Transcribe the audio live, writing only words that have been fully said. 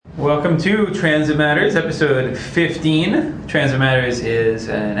Welcome to Transit Matters, episode 15. Transit Matters is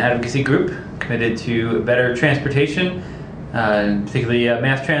an advocacy group committed to better transportation, particularly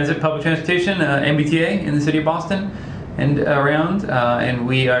mass transit, public transportation, MBTA in the city of Boston and around.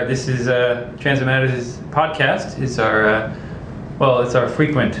 This is Transit Matters podcast. It's our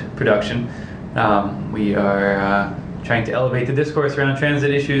frequent production. We are trying to elevate the discourse around transit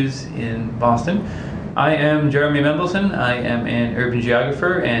issues in Boston. I am Jeremy Mendelson. I am an urban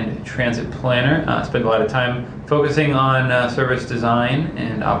geographer and transit planner. I spend a lot of time focusing on service design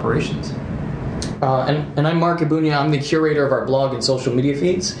and operations. And I'm Mark Ibunya. I'm the curator of our blog and social media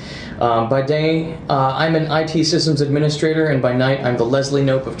feeds. By day, I'm an IT systems administrator, and by night, I'm the Leslie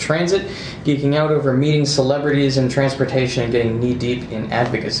Knope of transit, geeking out over meeting celebrities in transportation and getting knee-deep in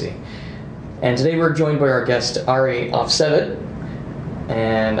advocacy. And today we're joined by our guest, Ari Ofsevet.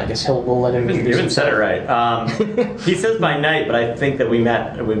 And I guess we'll let him introduce himself. You said it right. He says by night, but I think that we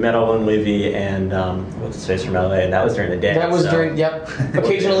met Owen Levy and what's his face from LA, and that was during the day. That was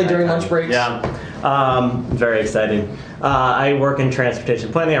occasionally during lunch breaks. Yeah, very exciting. I work in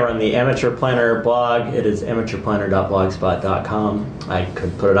transportation planning. I run the Amateur Planner blog. It is amateurplanner.blogspot.com. I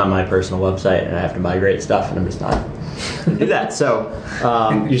could put it on my personal website, and I have to migrate stuff, and I'm just not going to do that. So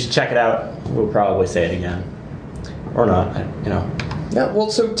you should check it out. We'll probably say it again, or not. Yeah,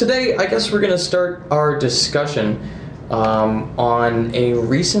 well, so today I guess we're going to start our discussion on a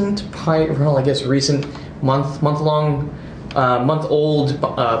recent month-old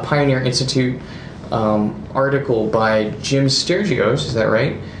Pioneer Institute article by Jim Stergios, is that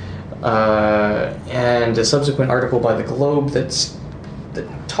right? And a subsequent article by The Globe that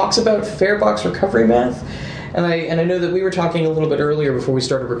talks about fare box recovery math. And I know that we were talking a little bit earlier before we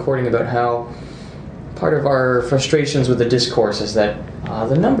started recording about how part of our frustrations with the discourse is that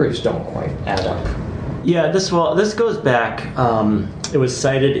the numbers don't quite add up. Yeah, this goes back. It was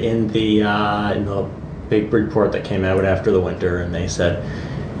cited in the big report that came out after the winter, and they said,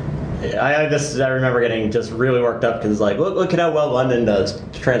 I remember getting just really worked up because look at how well London does.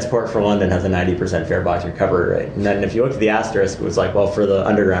 Transport for London has a 90% fare box recovery rate, and then if you look at the asterisk, it was for the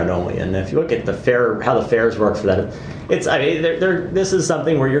underground only. And if you look at how the fares work for that, this is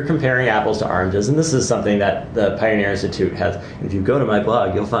something where you're comparing apples to oranges, and this is something that the Pioneer Institute has. If you go to my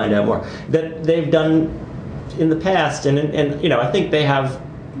blog, you'll find out more that they've done in the past, and I think they have.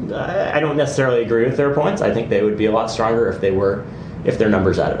 I don't necessarily agree with their points. I think they would be a lot stronger if their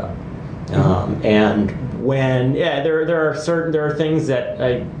numbers added up. And when there are things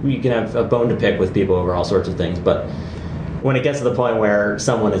that we can have a bone to pick with people over all sorts of things, but when it gets to the point where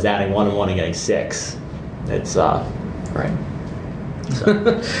someone is adding 1 and 1 and getting 6, it's right. So.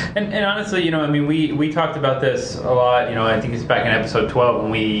 and honestly, we talked about this a lot. I think it's back in episode 12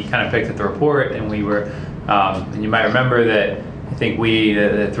 when we kind of picked at the report, and we were, and you might remember that I think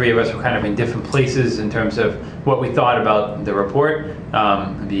the three of us were kind of in different places in terms of what we thought about the report.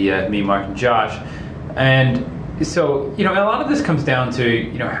 Me, Mark, and Josh, and so a lot of this comes down to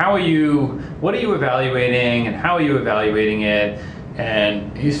what are you evaluating, and how are you evaluating it,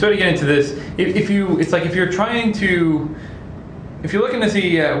 and you sort of get into this. If you're looking to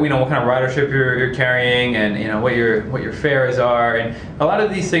see what kind of ridership you're carrying, and what your fares are, and a lot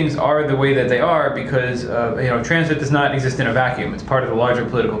of these things are the way that they are because transit does not exist in a vacuum. It's part of a larger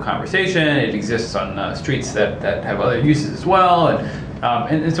political conversation. It exists on streets that have other uses as well,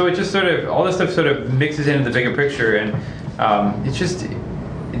 and so it just sort of all this stuff sort of mixes into the bigger picture, and it's just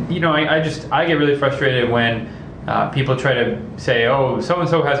I get really frustrated when people try to say, oh,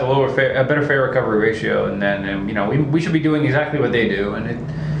 so-and-so has a better fare recovery ratio, and then we should be doing exactly what they do, and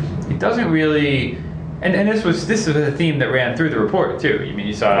it doesn't really. And this was a theme that ran through the report too.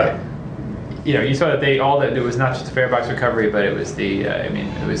 You saw, right. You saw that it was not just the fare box recovery, but it was the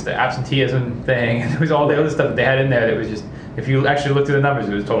absenteeism thing, and it was all the other stuff that they had in there that was just, if you actually looked at the numbers,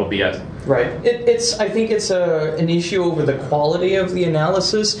 it was total BS. Right. I think it's an issue over the quality of the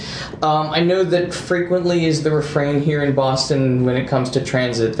analysis. I know that frequently is the refrain here in Boston when it comes to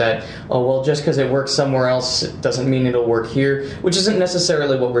transit that, just because it works somewhere else, it doesn't mean it'll work here, which isn't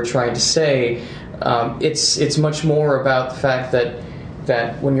necessarily what we're trying to say. It's much more about the fact that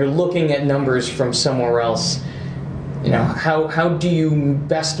when you're looking at numbers from somewhere else, how do you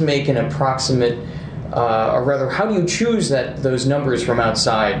best make an approximate, or rather, how do you choose those numbers from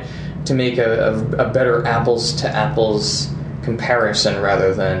outside to make a better apples to apples comparison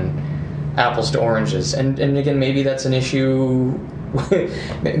rather than apples to oranges? And again, maybe that's an issue.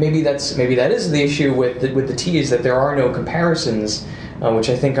 maybe that is the issue with the T, is that there are no comparisons, which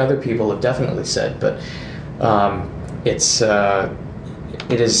I think other people have definitely said. But it's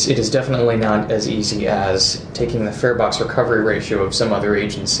it is definitely not as easy as taking the fare box recovery ratio of some other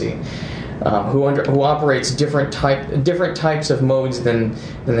agency who operates different types of modes than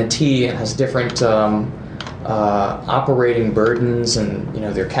the T, and has different operating burdens, and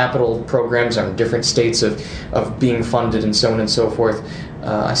their capital programs are in different states of being funded and so on and so forth.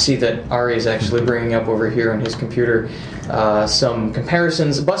 I see that Ari is actually bringing up over here on his computer some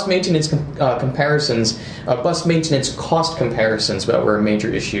comparisons, bus maintenance comparisons, bus maintenance cost comparisons that were a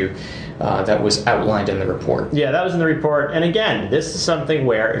major issue that was outlined in the report. Yeah, that was in the report. And again, this is something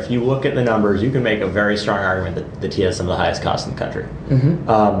where if you look at the numbers, you can make a very strong argument that the T has some of the highest costs in the country.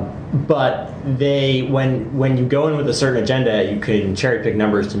 Mm-hmm. But when you go in with a certain agenda, you can cherry pick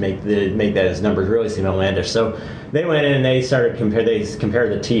numbers to make that as numbers really seem outlandish. So they went in and they started compared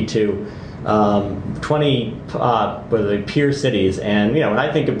the T to 20 peer cities, and when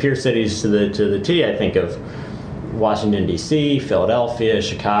I think of peer cities to the T, I think of Washington D.C., Philadelphia,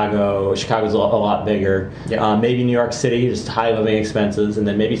 Chicago. Chicago's a lot bigger. Yeah. Maybe New York City, just high living expenses, and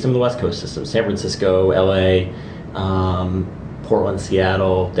then maybe some of the West Coast systems: San Francisco, L.A., Portland,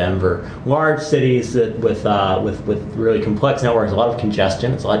 Seattle, Denver. Large cities with really complex networks, a lot of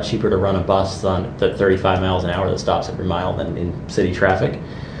congestion. It's a lot cheaper to run a bus on 35 miles an hour that stops every mile than in city traffic.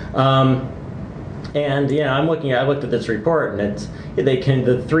 And I looked at this report, and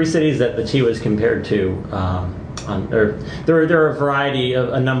the three cities that the T was compared to. There are a variety of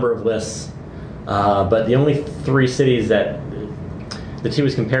a number of lists, but the only three cities that the T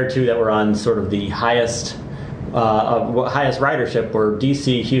was compared to that were on sort of the highest ridership were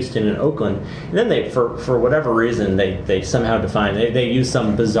D.C., Houston, and Oakland. And then they, for whatever reason, they somehow defined they used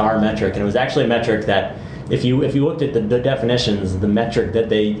some bizarre metric, and it was actually a metric that if you looked at the definitions, the metric that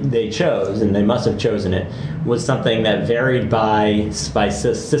they chose, and they must have chosen it, was something that varied by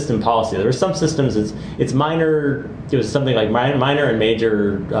system policy. There were some systems it's minor. It was something like minor and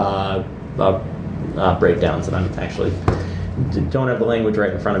major breakdowns, and I'm actually don't have the language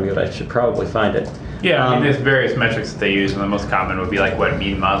right in front of me, but I should probably find it. Yeah, I mean, there's various metrics that they use, and the most common would be like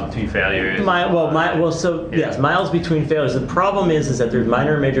mean miles between failures. Yes, miles between failures. The problem is that there's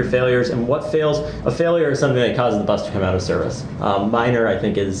minor and major failures, and what fails? A failure is something that causes the bus to come out of service. Minor, I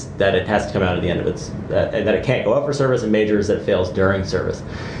think, is that it has to come out at the end of its, that it can't go up for service, and major is that it fails during service.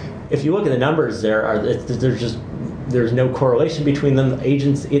 If you look at the numbers, there's no correlation between them.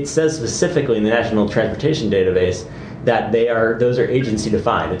 Agents, it says specifically in the National Transportation Database that those are agency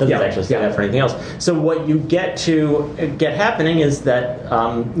defined. It doesn't actually say that for anything else. So what you get happening is that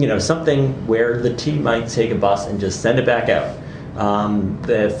something where the T might take a bus and just send it back out.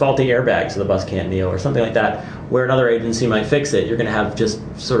 The faulty airbags so the bus can't kneel or something like that, where another agency might fix it. You're going to have just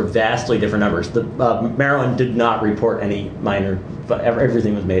sort of vastly different numbers. Maryland did not report any minor, but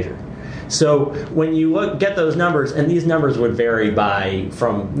everything was major. So when you get those numbers, and these numbers would vary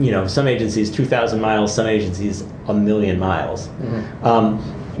from some agencies 2,000 miles, some agencies 1,000,000 miles.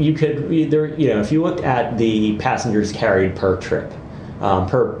 Mm-hmm. You could either if you looked at the passengers carried per trip,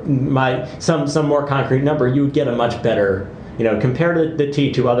 some more concrete number, you would get a much better compared the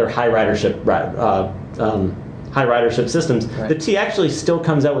T to other high ridership systems. Right. The T actually still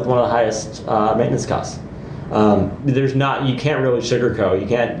comes out with one of the highest maintenance costs. You can't really sugarcoat.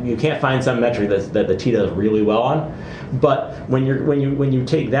 You can't find some metric that the T does really well on. But when you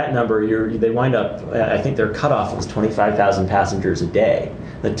take that number, they wind up. I think their cutoff was 25,000 passengers a day.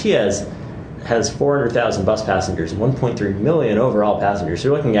 The T has 400,000 bus passengers and 1.3 million overall passengers. So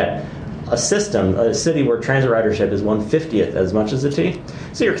you're looking at a city where transit ridership is 1/50th as much as the T.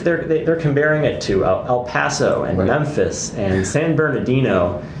 So they're comparing it to El Paso and Memphis and San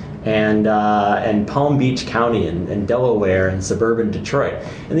Bernardino and Palm Beach County and Delaware and suburban Detroit,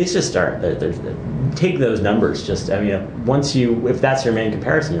 and these just aren't. Take those numbers. If that's your main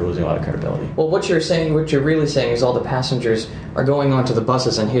comparison, you're losing a lot of credibility. Well, what you're really saying is all the passengers are going onto the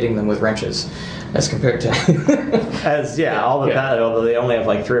buses and hitting them with wrenches, as compared to although they only have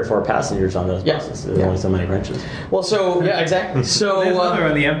like 3 or 4 passengers on those buses. There's only so many wrenches. Well, exactly. So there's another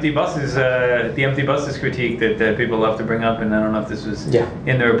on the empty buses critique that people love to bring up, and I don't know if this was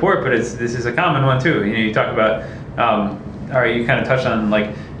in the report, but this is a common one too. You talk about, you kind of touched on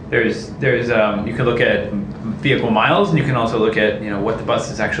there's you can look at vehicle miles, and you can also look at what the bus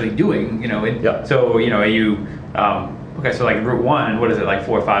is actually doing. So so like Route 1, what is it, like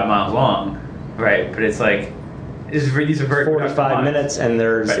 4 or 5 miles long, right? But it's like these are very 45 minutes, and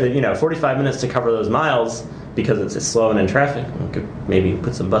there's 45 minutes to cover those miles. Because it's slow and in traffic, we could maybe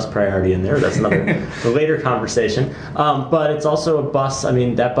put some bus priority in there. That's another later conversation. But it's also a bus. I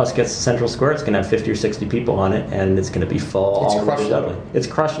mean, that bus gets to Central Square. It's going to have 50 or 60 people on it, and it's going to be full. It's crush load. It's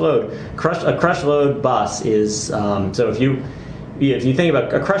crush load. A crush load bus is so if you if you think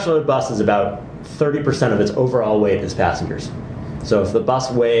about a crush load bus is about 30% of its overall weight is passengers. So if the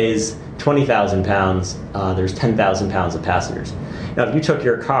bus weighs 20,000 pounds, there's 10,000 pounds of passengers. Now, if you took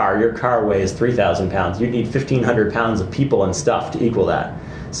your car weighs 3,000 pounds, you'd need 1,500 pounds of people and stuff to equal that.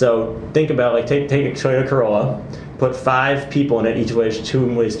 So think about, like, take a Toyota Corolla, put 5 people in it, each weighs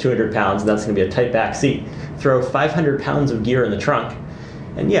 200 pounds, and that's going to be a tight back seat. Throw 500 pounds of gear in the trunk,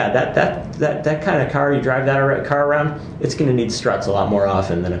 and yeah, that kind of car, you drive that car around, it's going to need struts a lot more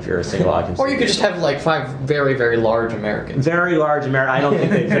often than if you're a single occupancy. Or you could just have like 5 very, very large Americans. Very large American. I don't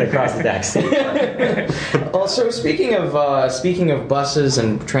think they fit across the back seat. Also, speaking of buses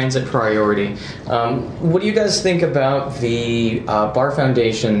and transit priority, what do you guys think about the Bar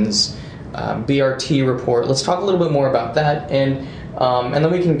Foundation's BRT report? Let's talk a little bit more about that, and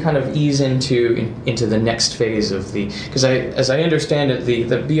then we can kind of ease into the next phase of because as I understand it,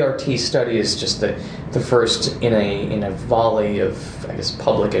 the BRT study is just the first in a volley of, I guess,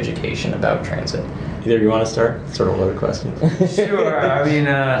 public education about transit. Either you want to start? Sort of a loaded question. Sure. I mean,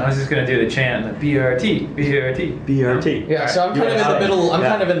 I was just going to do the chant, the BRT, BRT. BRT. Yeah, so I'm kind of in the middle. I'm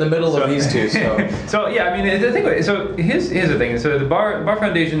kind of in the middle of these two. So, so yeah, I mean, the thing. So here's the thing. So the Bar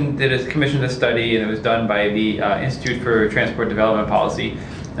Foundation commissioned a study, and it was done by the Institute for Transport Development Policy,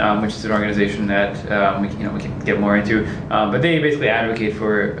 which is an organization that we can get more into. But they basically advocate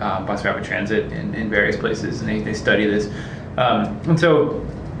for bus rapid transit in various places, and they study this. And so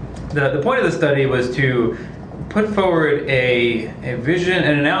the point of the study was to put forward a vision,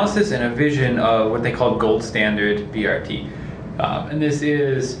 an analysis, and a vision of what they called gold standard BRT. And this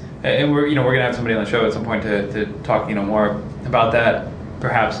is, and we're going to have somebody on the show at some point to talk more about that,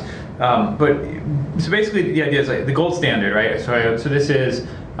 perhaps. But so basically, the idea is like the gold standard, right? So this is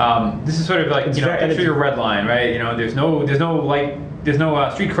sort of like picture your red line, right? There's no light. There's no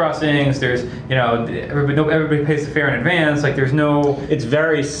street crossings. There's everybody pays the fare in advance. Like there's no. It's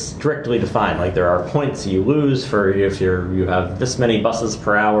very strictly defined. Like there are points you lose for if you have this many buses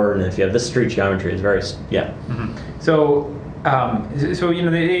per hour, and if you have this street geometry, it's very Mm-hmm. So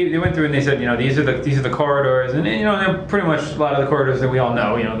they went through and they said these are the corridors, and they're pretty much a lot of the corridors that we all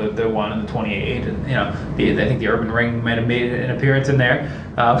know. The 1 and the 28, and I think the urban ring might have made an appearance in there.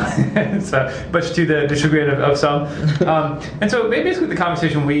 So much to the chagrin of some. And so basically the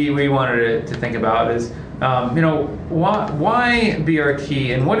conversation we wanted to think about is why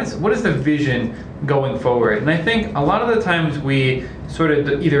BRT, and what is the vision going forward? And I think a lot of the times we sort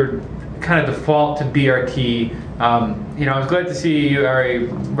of either kind of default to BRT. I was glad to see you, Ari,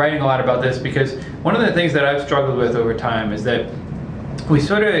 writing a lot about this, because one of the things that I've struggled with over time is that we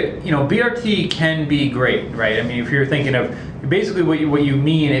sort of, BRT can be great, right? I mean, if you're thinking of basically what you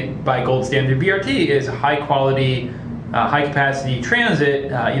mean by gold standard BRT is high quality, high capacity transit,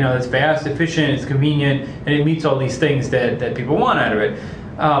 that's fast, efficient, it's convenient, and it meets all these things that people want out of it.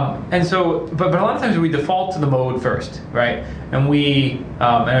 And so, but a lot of times we default to the mode first, right? And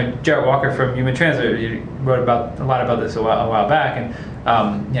and Jarrett Walker from Human Transit wrote a lot about this a while back, and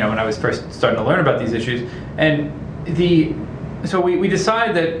when I was first starting to learn about these issues, and so we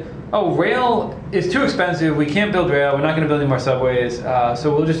decide that rail is too expensive, we can't build rail, we're not going to build any more subways,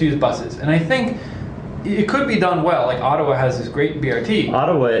 so we'll just use buses. And I think it could be done well. Like Ottawa has this great BRT.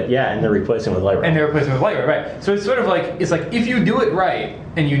 Ottawa, yeah, and they're replacing with light rail. Right? So it's sort of like if you do it right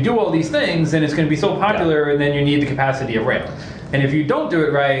and you do all these things, then it's going to be so popular, and then you need the capacity of rail. And if you don't do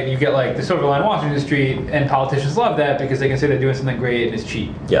it right, you get like the Silver Line Washington Street, and politicians love that because they can say they're doing something great and it's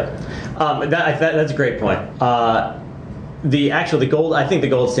cheap. Yeah, that's a great point. I think the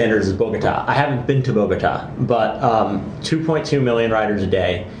gold standard is Bogota. I haven't been to Bogota, but 2.2 million riders a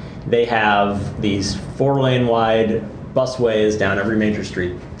day. They have these 4-lane wide busways down every major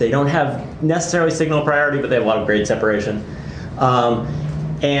street. They don't have necessarily signal priority, but they have a lot of grade separation.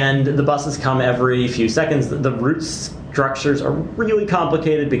 And the buses come every few seconds. The route structures are really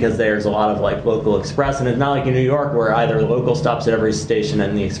complicated because there's a lot of like local express, and it's not like in New York where either the local stops at every station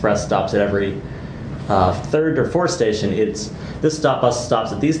and the express stops at every third or fourth station. It's this bus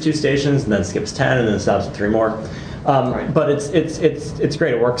stops at these 2 stations and then skips 10 and then stops at 3 more. Right. But it's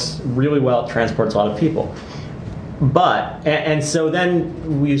great. It works really well. It transports a lot of people. But and so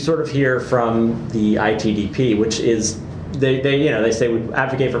then we sort of hear from the ITDP, which is they say we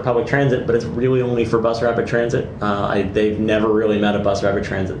advocate for public transit, but it's really only for bus rapid transit. They've never really met a bus rapid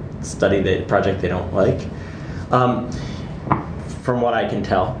transit project they don't like, from what I can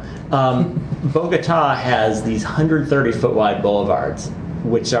tell. Bogota has these 130-foot wide boulevards,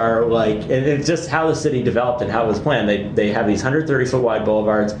 which are like, it's just how the city developed and how it was planned. They have these 130-foot wide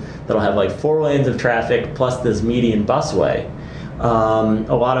boulevards that'll have like 4 lanes of traffic plus this median busway.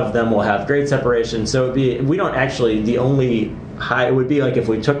 A lot of them will have grade separation. So the only high. It would be like if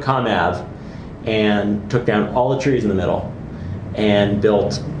we took Comm Ave and took down all the trees in the middle and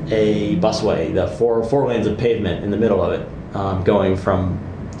built a busway, the four lanes of pavement in the middle of it, going from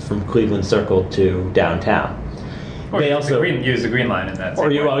Cleveland Circle to downtown. Or they also use the Green Line in that. Or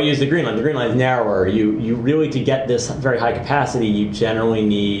use the Green Line. The Green Line is narrower. You really, to get this very high capacity, you generally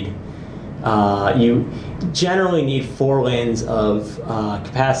need 4 lanes of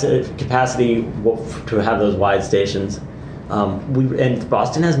capacity to have those wide stations. And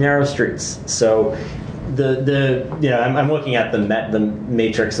Boston has narrow streets, so I'm looking at the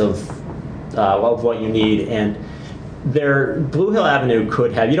matrix of what you need, and Blue Hill Avenue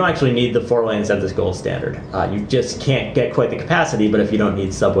could have. You don't actually need the 4 lanes of this gold standard. You just can't get quite the capacity. But if you don't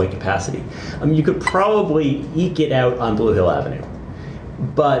need subway capacity, you could probably eke it out on Blue Hill Avenue.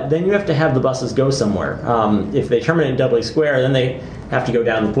 But then you have to have the buses go somewhere. If they terminate in Dudley Square, then they have to go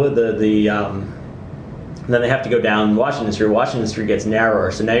down then they have to go down Washington Street. Washington Street gets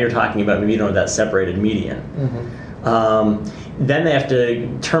narrower, so now you're talking about maybe that separated median. Mm-hmm. Then they have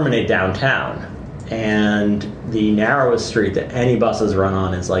to terminate downtown, and the narrowest street that any buses run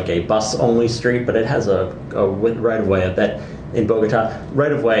on is like a bus-only street, but it has a right-of-way of that in Bogota,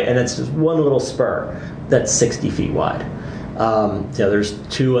 right-of-way, and it's just one little spur that's 60 feet wide. There's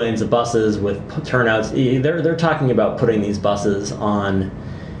 2 lanes of buses with turnouts. They're talking about putting these buses on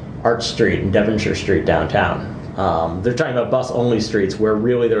Arch Street and Devonshire Street downtown. They're talking about bus-only streets where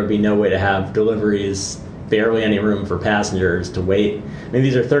really there would be no way to have deliveries, barely any room for passengers to wait. I mean,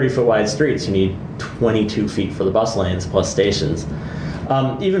 these are 30-foot wide streets. You need 22 feet for the bus lanes plus stations.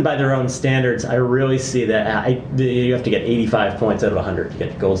 Even by their own standards, I really see that you have to get 85 points out of 100 to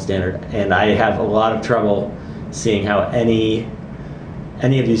get the gold standard, and I have a lot of trouble seeing how any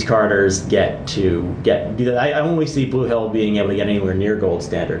of these corridors I only see Blue Hill being able to get anywhere near gold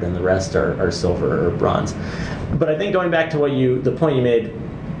standard, and the rest are silver or bronze. But I think going back to the point you made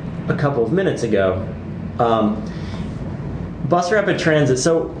a couple of minutes ago, bus rapid transit.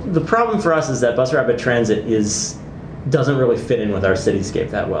 So the problem for us is that bus rapid transit doesn't really fit in with our cityscape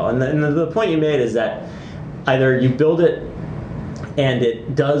that well. And the point you made is that either you build it and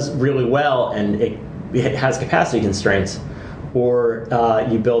it does really well and it has capacity constraints, or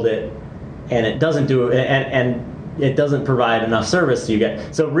you build it and it doesn't do and it doesn't provide enough service.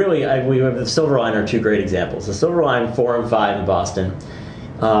 So really, we have the Silver Line are 2 great examples. The Silver Line 4 and 5 in Boston.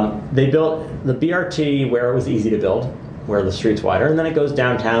 They built the BRT where it was easy to build, where the street's wider, and then it goes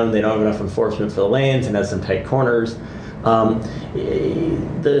downtown. They don't have enough enforcement for the lanes and has some tight corners.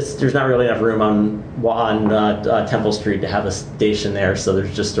 There's not really enough room on Temple Street to have a station there, so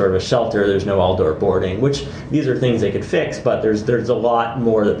there's just sort of a shelter. There's no all-door boarding, which these are things they could fix, but there's a lot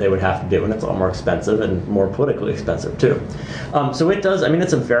more that they would have to do, and it's a lot more expensive and more politically expensive too. So it does. I mean,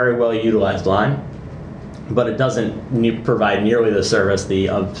 it's a very well-utilized line, but it doesn't provide nearly the service, the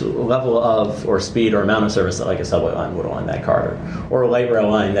level of or speed or amount of service that like a subway line would along that corridor, or a light rail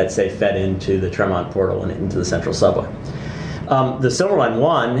line that, say, fed into the Tremont Portal and into the Central Subway. The Silver Line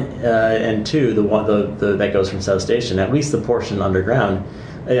 1 and 2, that goes from South Station, at least the portion underground,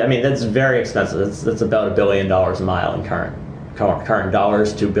 I mean, that's very expensive. That's about $1 billion a mile in current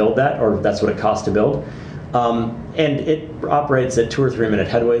dollars to build that, or that's what it costs to build. And it operates at 2 or 3 minute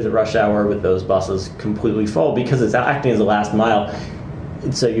headways at rush hour with those buses completely full because it's acting as a last mile.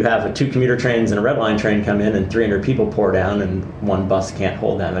 So you have 2 commuter trains and a Red Line train come in and 300 people pour down, and one bus can't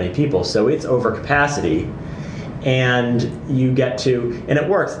hold that many people. So it's over capacity. And you get to, and it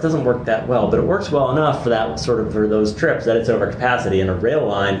works. It doesn't work that well, but it works well enough for those trips that it's over capacity. In a rail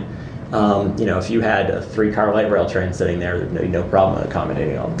line, if you had a 3-car light rail train sitting there, there'd be no problem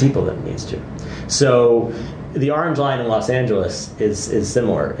accommodating all the people that it needs to. So the Orange Line in Los Angeles is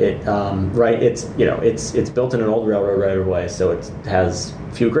similar. It's built in an old railroad right of way, so it has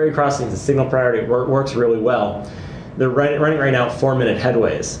few grade crossings, it's signal priority. It works really well. They're running right now 4-minute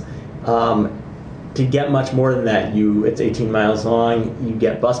headways. To get much more than that, it's 18 miles long. You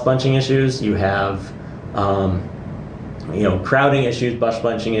get bus bunching issues. You have, crowding issues, bus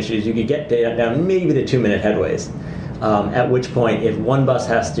bunching issues. You could get down maybe to 2-minute headways. At which point, if one bus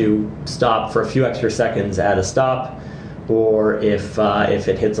has to stop for a few extra seconds at a stop, or if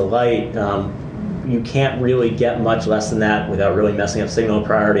it hits a light, you can't really get much less than that without really messing up signal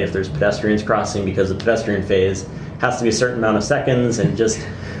priority. If there's pedestrians crossing, because the pedestrian phase has to be a certain amount of seconds, and just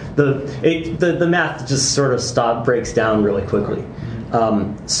the math just sort of breaks down really quickly.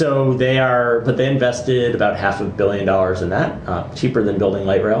 So they invested about $500 million in that, cheaper than building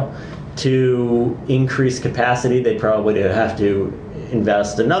light rail. To increase capacity, they'd probably have to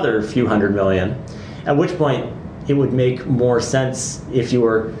invest another few $100 million. At which point, it would make more sense if you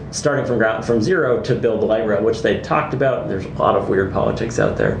were starting from zero to build the light rail, which they talked about. There's a lot of weird politics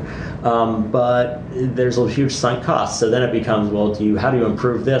out there, but there's a huge sunk cost. So then it becomes, well, how do you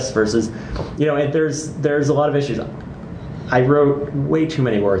improve this versus, and there's a lot of issues. I wrote way too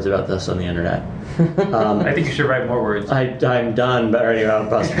many words about this on the internet. I think you should write more words. I'm done writing about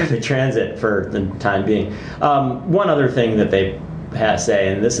bus rapid transit for the time being. One other thing that they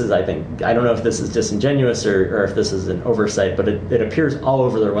say, and this is, I don't know if this is disingenuous or if this is an oversight, but it appears all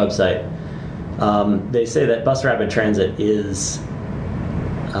over their website. They say that bus rapid transit is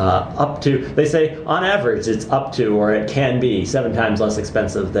up to, they say on average it's up to, or it can be 7 times less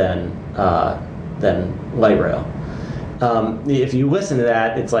expensive than light rail. If you listen to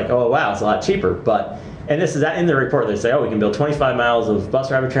that, it's like, oh wow, it's a lot cheaper. And this is in the report. They say, oh, we can build 25 miles of bus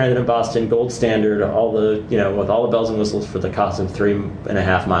rapid transit in Boston, gold standard, all the with all the bells and whistles for the cost of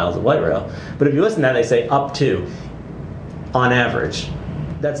 3.5 miles of light rail. But if you listen to that, they say up to, on average.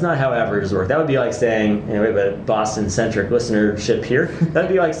 That's not how averages work. That would be like saying, we have a Boston-centric listenership here. That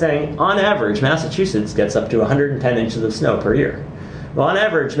would be like saying, on average, Massachusetts gets up to 110 inches of snow per year. Well, on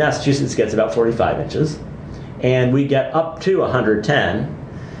average, Massachusetts gets about 45 inches. And we get up to 110,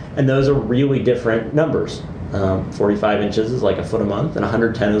 and those are really different numbers. 45 inches is like a foot a month, and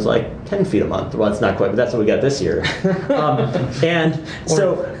 110 is like 10 feet a month. Well, it's not quite, but that's what we got this year. And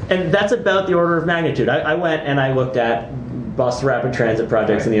that's about the order of magnitude. I went and I looked at bus rapid transit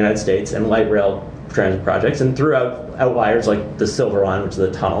projects in the United States and light rail transit projects, and threw out outliers like the Silver Line, which is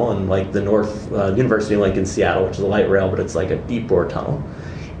a tunnel, and like the North University Link in Seattle, which is a light rail, but it's like a deep bore tunnel.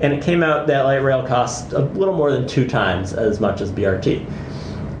 And it came out that light rail costs a little more than 2 times as much as BRT.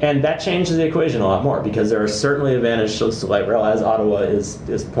 And that changes the equation a lot more, because there are certainly advantages to light rail, as Ottawa is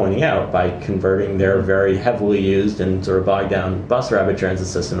pointing out, by converting their very heavily used and sort of bogged down bus rapid transit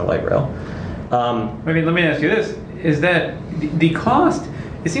system to light rail. Let me ask you this. Is that the cost,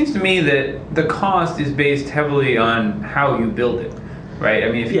 it seems to me that the cost is based heavily on how you build it, right?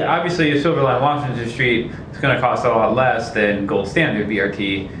 I mean, obviously a Silver Line Washington Street, it's going to cost a lot less than gold standard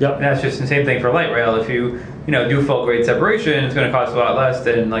BRT. Yep. And that's just the same thing for light rail. If you do full grade separation, it's going to cost a lot less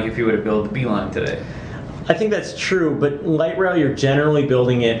than like if you were to build the B line today. I think that's true, but light rail, you're generally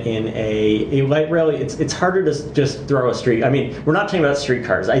building it in a light rail. It's harder to just throw a street. I mean, we're not talking about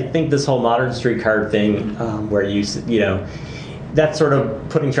streetcars. I think this whole modern streetcar thing, where that's sort of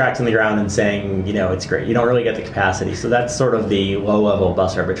putting tracks in the ground and saying, it's great. You don't really get the capacity. So that's sort of the low-level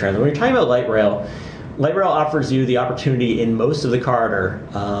bus rapid transit. When you're talking about light rail offers you the opportunity in most of the corridor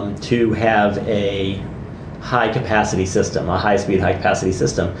to have a high-capacity system, a high-speed, high-capacity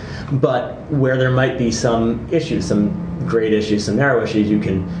system. But where there might be some issues, some grade issues, some narrow issues, you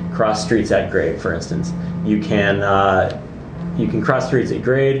can cross streets at grade, for instance. You can cross streets at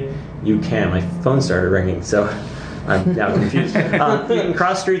grade. My phone started ringing, so I'm now confused. You can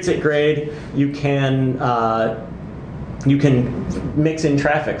cross streets at grade. You can mix in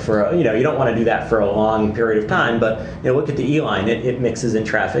traffic for you don't want to do that for a long period of time, but look at the E line. It mixes in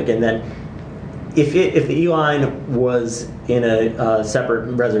traffic, and then if the E line was in a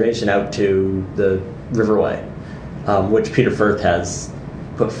separate reservation out to the Riverway, which Peter Firth has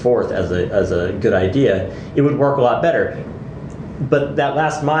put forth as a good idea, it would work a lot better. But that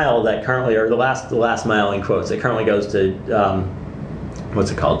last mile that currently, or the last mile in quotes, it currently goes to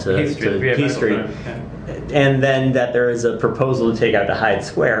what's it called, to P Street, and then that there is a proposal to take out to Hyde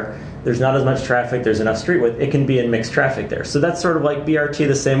Square. There's not as much traffic. There's enough street width. It can be in mixed traffic there. So that's sort of like BRT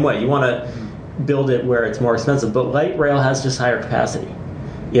the same way. You want to build it where it's more expensive, but light rail has just higher capacity.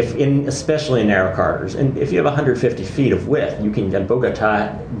 Especially in narrow corridors, and if you have 150 feet of width, you can. In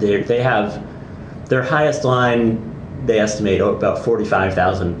Bogota, they have their highest line. They estimate about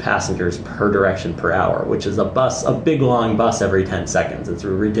 45,000 passengers per direction per hour, which is a big long bus every 10 seconds. It's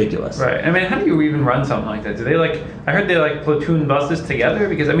ridiculous. Right. I mean, how do you even run something like that? Do they I heard they platoon buses together?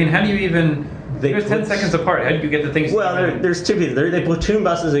 Because I mean, how do you even? There's 10 seconds apart. How do you get the things? Well, there's two people. They platoon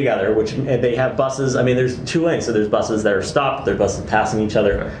buses together, and they have buses. I mean, there's 2 lanes, so there's buses that are stopped. There's buses passing each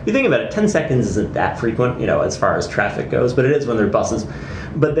other. Right. You think about it, 10 seconds isn't that frequent, as far as traffic goes, but it is when there are buses.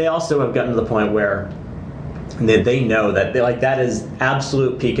 But they also have gotten to the point where they know that that is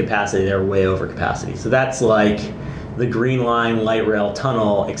absolute peak capacity. They're way over capacity. So that's like the Green Line light rail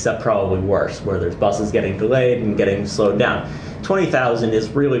tunnel, except probably worse, where there's buses getting delayed and getting slowed down. 20,000 is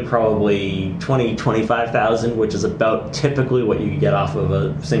really probably 25,000, which is about typically what you get off of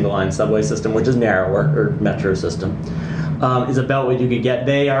a single line subway system, which is narrower, or metro system, is about what you could get.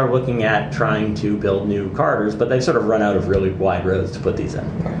 They are looking at trying to build new corridors, but they've sort of run out of really wide roads to put these in.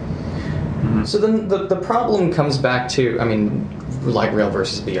 Mm-hmm. So then the problem comes back to, light rail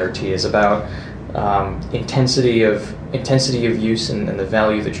versus BRT is about intensity of use and the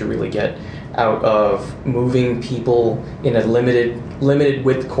value that you really get out of moving people in a limited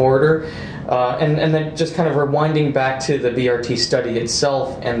width corridor. And then just kind of rewinding back to the BRT study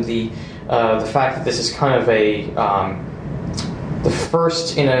itself and the fact that this is kind of the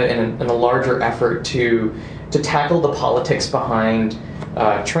first in a larger effort to tackle the politics behind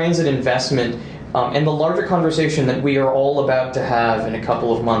transit investment, and the larger conversation that we are all about to have in a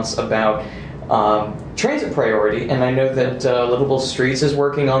couple of months about transit priority. And I know that Livable Streets is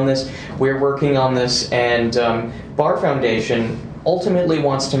working on this. We're working on this, and Barr Foundation ultimately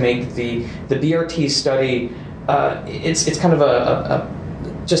wants to make the BRT study. It's kind of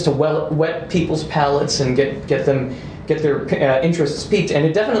just to wet people's palates and get their interests piqued, and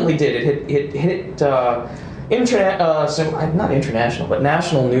it definitely did. It hit not international, but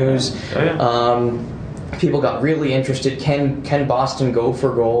national news. Oh, yeah. People got really interested. Can Boston go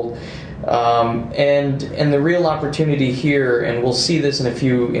for gold? And the real opportunity here, and we'll see this in a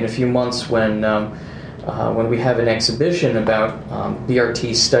few months when we have an exhibition about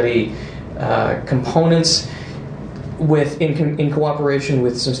BRT study components in cooperation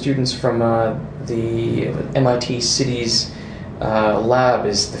with some students from the MIT Cities lab,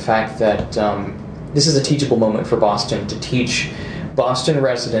 is the fact that this is a teachable moment for Boston to teach Boston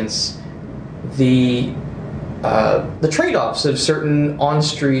residents the trade-offs of certain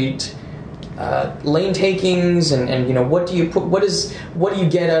on-street lane takings, and what do you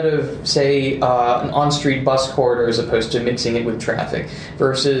get out of, say, an on-street bus corridor as opposed to mixing it with traffic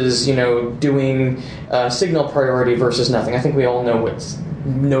versus doing signal priority versus nothing. I think we all know what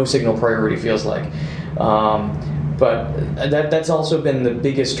no signal priority feels like, but that's also been the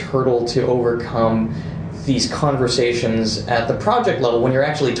biggest hurdle to overcome these conversations at the project level when you're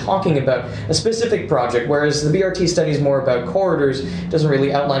actually talking about a specific project, whereas the BRT study is more about corridors. It doesn't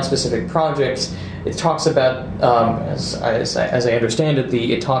really outline specific projects. It talks about, as I understand it,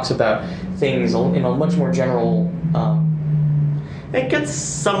 it talks about things in a much more general. It gets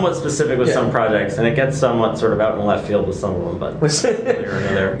somewhat specific with some projects, and it gets somewhat sort of out in left field with some of them.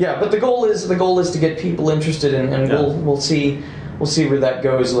 But yeah, but the goal is to get people interested, and we'll see. We'll see where that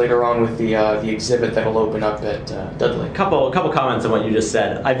goes later on with the exhibit that'll open up at Dudley. A couple comments on what you just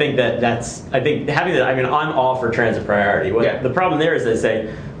said. I think having that. I mean, I'm all for transit priority. The problem there is they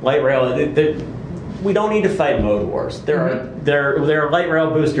say light rail. We don't need to fight mode wars. There are light rail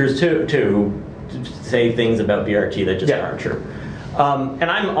boosters too who say things about BRT that just aren't true. And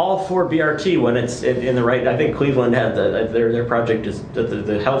I'm all for BRT when it's in the right. I think Cleveland had their project is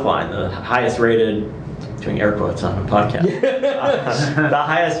the Healthline, the highest rated. Doing air quotes on a podcast. The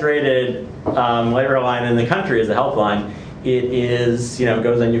highest rated light rail line in the country is the Healthline. It is,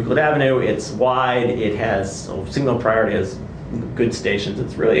 goes on Euclid Avenue. It's wide. It has signal priority. Has good stations.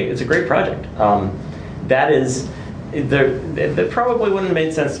 It's a great project. That is, there probably wouldn't have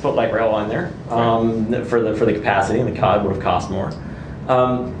made sense to put light rail line there for the capacity, and the COG would have cost more.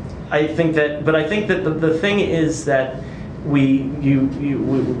 I think that the thing is that.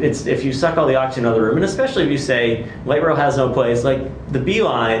 It's if you suck all the oxygen out of the room, and especially if you say light rail has no place, like the B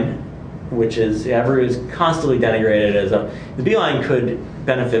line, which is constantly denigrated as the B line could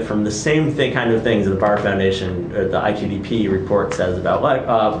benefit from the same kind of things that the Barr Foundation or the ITDP report says about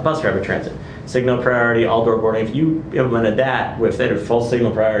bus rapid transit, signal priority, all-door boarding. If you implemented that, if they had full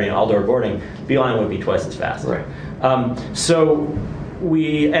signal priority and all-door boarding, B line would be twice as fast. Right. So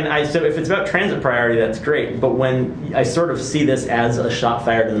if it's about transit priority, that's great. But when I sort of see this as a shot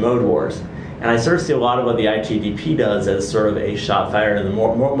fired in the mode wars, and I sort of see a lot of what the ITDP does as sort of a shot fired in the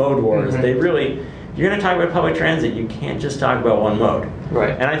mode wars, they really, you're going to talk about public transit, you can't just talk about one mode. Right.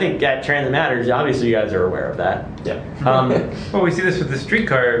 And I think at Transit Matters, obviously you guys are aware of that. Yeah. Well, we see this with the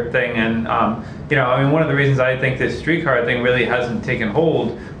streetcar thing, and one of the reasons I think this streetcar thing really hasn't taken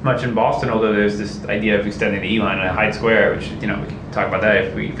hold much in Boston, although there's this idea of extending the E-line at Hyde Square, which we can talk about that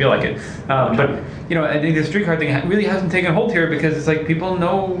if we feel like it. But I think the streetcar thing really hasn't taken hold here because it's like people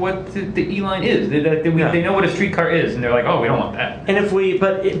know what the E-line is. They know what a streetcar is, and they're like, oh, we don't want that. And if we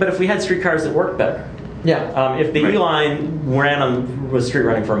had streetcars that worked better. Yeah. If the E-line was street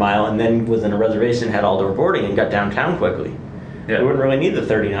running for a mile and then was in a reservation, had all-door boarding, and got downtown quickly, we wouldn't really need the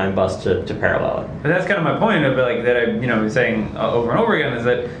 39 bus to parallel it. But that's kind of my point of that I saying over and over again is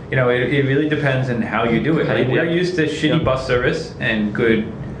that it really depends on how you do it. Like, we're used to shitty bus service and good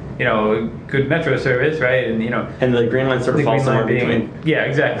metro service, right? And the Green Line sort of falls somewhere between. Yeah,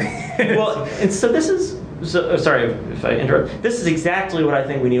 exactly. Well, and so this is. So, sorry if I interrupt. This is exactly what I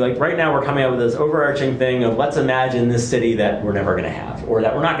think we need. Like right now, we're coming up with this overarching thing of let's imagine this city that we're never going to have, or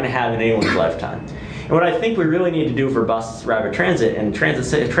that we're not going to have in anyone's lifetime. And what I think we really need to do for bus rapid transit and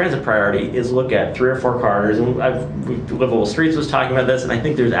transit priority is look at 3 or 4 corridors. And Livable Streets was talking about this, and I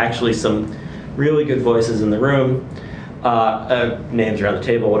think there's actually some really good voices in the room, names around the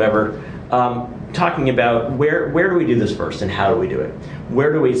table, whatever, talking about where do we do this first and how do we do it?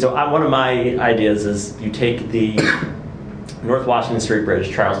 One of my ideas is you take the North Washington Street Bridge,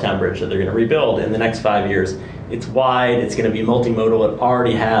 Charlestown Bridge, that they're going to rebuild in the next 5 years. It's wide, it's going to be multimodal, it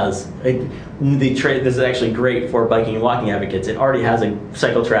already has, this is actually great for biking and walking advocates, it already has a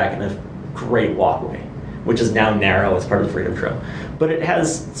cycle track and a great walkway, which is now narrow as part of the Freedom Trail. But it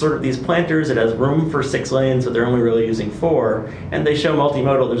has sort of these planters, it has room for 6 lanes, but they're only really using 4, and they show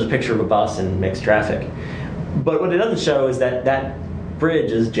multimodal, there's a picture of a bus and mixed traffic. But what it doesn't show is that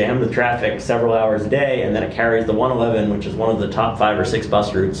bridge is jammed with traffic several hours a day, and then it carries the 111, which is one of the top 5 or 6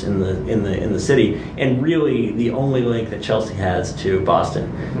 bus routes in the city, and really the only link that Chelsea has to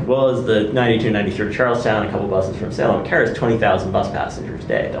Boston, as well as the 92, 93 to Charlestown, a couple buses from Salem. It carries 20,000 bus passengers a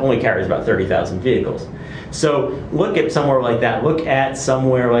day. It only carries about 30,000 vehicles. So look at somewhere like that. Look at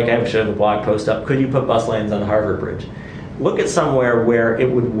somewhere like, I should have a blog post up, could you put bus lanes on the Harvard Bridge? Look at somewhere where it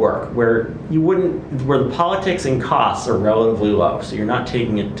would work, where the politics and costs are relatively low. So you're not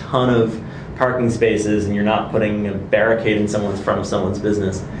taking a ton of parking spaces and you're not putting a barricade in front of someone's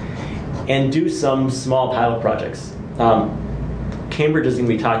business. And do some small pilot projects. Cambridge is going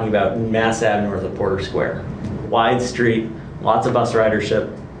to be talking about Mass Ave north of Porter Square. Wide street, lots of bus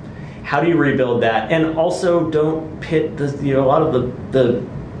ridership. How do you rebuild that? And also don't pit a lot of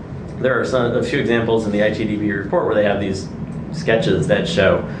there are a few examples in the ITDB report where they have these sketches that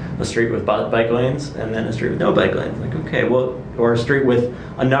show a street with bike lanes and then a street with no bike lanes. Like, okay, well, or a street with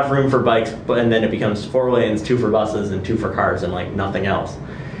enough room for bikes, and then it becomes 4 lanes, 2 for buses and 2 for cars, and like nothing else.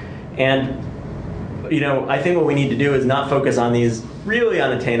 And I think what we need to do is not focus on these really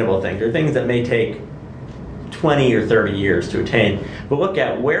unattainable things, or things that may take 20 or 30 years to attain, but look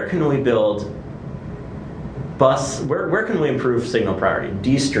at where can we build where can we improve signal priority?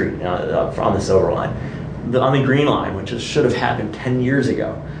 D Street on the Silver Line, on the Green Line, which should have happened 10 years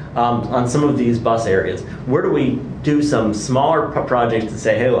ago, on some of these bus areas. Where do we do some smaller projects to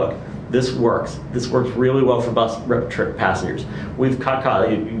say, hey, look, this works. This works really well for bus trip passengers. We've cut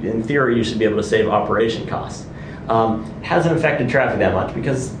costs. In theory, you should be able to save operation costs. Hasn't affected traffic that much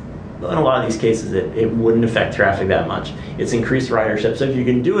because in a lot of these cases, it wouldn't affect traffic that much. It's increased ridership. So if you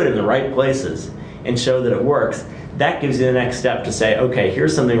can do it in the right places and show that it works, that gives you the next step to say, okay,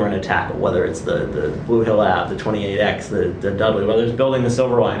 here's something we're going to tackle, whether it's the Blue Hill Ave, the 28X, the Dudley, whether it's building the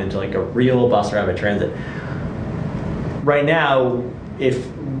Silver Line into like a real bus rapid transit. Right now, if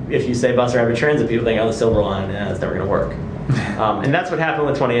you say bus rapid transit, people think, oh, the Silver Line, it's never going to work. And that's what happened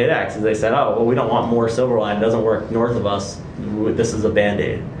with 28X, is they said, oh, well, we don't want more Silver Line, it doesn't work north of us, this is a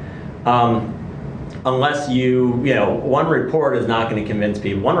Band-Aid. Unless one report is not going to convince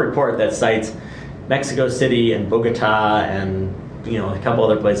people. One report that cites Mexico City and Bogota and a couple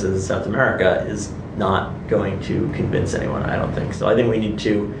other places in South America is not going to convince anyone, I don't think. So I think we need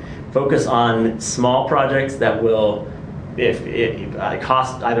to focus on small projects that will, if it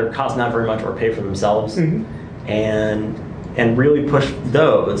cost not very much or pay for themselves, and really push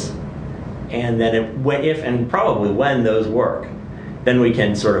those. And then if and probably when those work, then we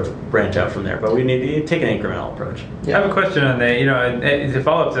can sort of branch out from there. But we need to take an incremental approach. Yeah. I have a question on that. To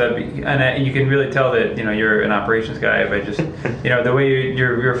follow up to that, and you can really tell that you're an operations guy by just the way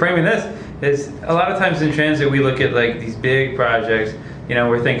you're framing this is a lot of times in transit we look at like these big projects.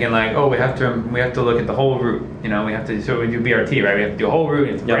 We're thinking like, oh, we have to look at the whole route. We do BRT, right? We have to do a whole route,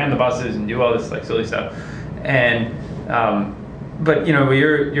 we have to brand the buses and do all this like silly stuff. And but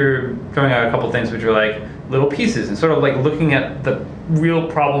you're throwing out a couple things which are like little pieces and sort of like looking at the real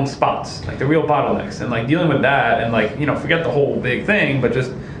problem spots, like the real bottlenecks, and like dealing with that, and like forget the whole big thing, but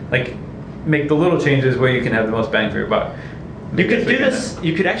just like make the little changes where you can have the most bang for your buck. You could do this.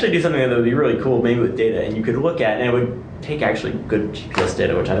 You could actually do something that would be really cool, maybe with data, and you could look at, and it would take actually good GPS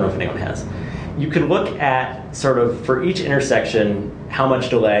data, which I don't know if anyone has. You could look at sort of for each intersection how much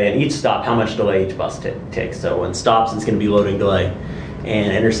delay, and each stop how much delay each bus takes. So when stops, it's going to be loading delay,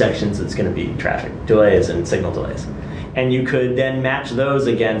 and intersections, it's going to be traffic delays and signal delays. And you could then match those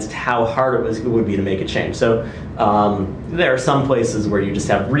against how hard it would be to make a change. So there are some places where you just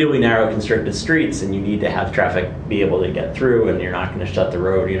have really narrow, constricted streets, and you need to have traffic be able to get through, and you're not going to shut the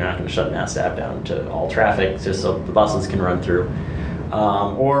road, you're not going to shut Mass Ave down to all traffic, just so the buses can run through.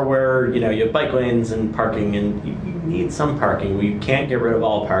 Or where you have bike lanes and parking, and you need some parking. We can't get rid of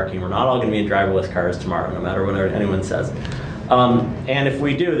all parking. We're not all going to be in driverless cars tomorrow, no matter what anyone says. And if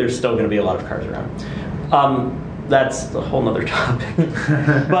we do, there's still going to be a lot of cars around. that's a whole nother topic.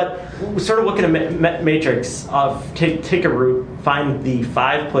 But sort of looking at matrix of take a route, find the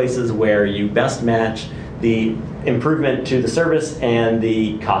 5 places where you best match the improvement to the service and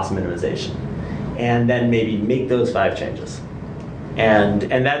the cost minimization, and then maybe make those 5 changes. And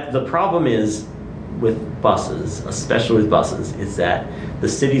that the problem is with buses, especially with buses, is that the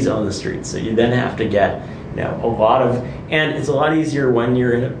cities own the streets. So you then have to get a lot of, and it's a lot easier when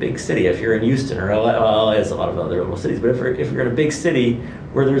you're in a big city. If you're in Houston or LA, there's a lot of other little cities, but if you're in a big city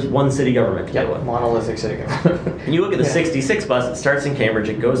where there's one city government to deal with. Monolithic city government. And you look at the 66 bus, it starts in Cambridge,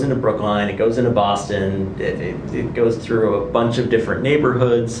 it goes into Brookline, it goes into Boston, it goes through a bunch of different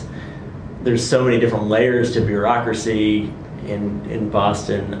neighborhoods. There's so many different layers to bureaucracy in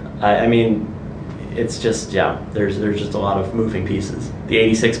Boston. I mean, it's just, there's just a lot of moving pieces. The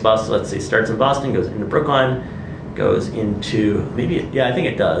 86 bus, let's see, starts in Boston, goes into Brookline, goes into, I think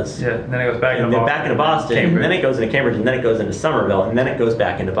it does. Yeah, and then it goes back into Boston, and then it goes into Cambridge, and then it goes into Somerville, and then it goes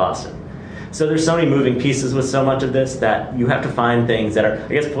back into Boston. So there's so many moving pieces with so much of this that you have to find things that are, I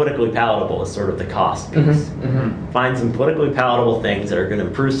guess, politically palatable is sort of the cost piece. Find some politically palatable things that are going to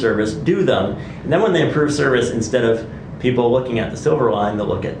improve service, do them, and then when they improve service, instead of people looking at the silver line, they'll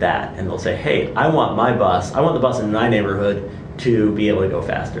look at that and they'll say, hey, I want the bus in my neighborhood to be able to go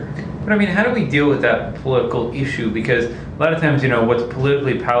faster. But I mean, how do we deal with that political issue? Because a lot of times, what's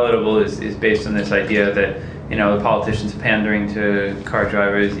politically palatable is based on this idea that, the politicians pandering to car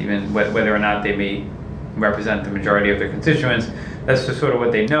drivers, even whether or not they may represent the majority of their constituents. That's just sort of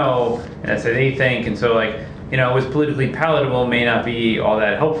what they know, and that's what they think. And so, what's politically palatable may not be all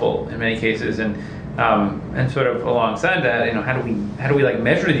that helpful in many cases. And sort of alongside that, how do we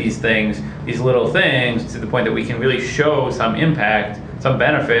measure these things, these little things, to the point that we can really show some impact, some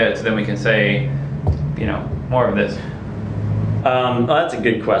benefit, so then we can say, more of this. That's a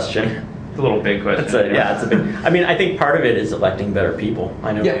good question. It's a little big question. It's a big. I mean, I think part of it is electing better people.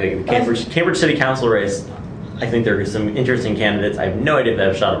 I know the Cambridge City Council race. I think there are some interesting candidates. I have no idea if they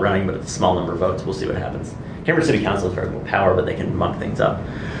have a shot at running, but it's a small number of votes. We'll see what happens. Cambridge City Council has very little power, but they can muck things up.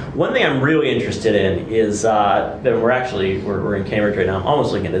 One thing I'm really interested in is that we're in Cambridge right now. I'm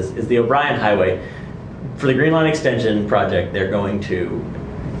almost looking at this is the O'Brien Highway. For the Green Line Extension project, they're going to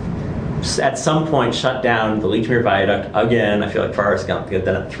at some point shut down the Leechmere Viaduct again. I feel like Forrest Gump did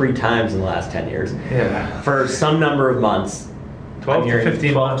that 3 times in the last 10 years. Yeah. For some number of months. 12 to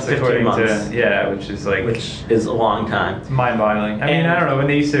 15 months, according to, which is a long time. It's mind-boggling. I mean, I don't know, when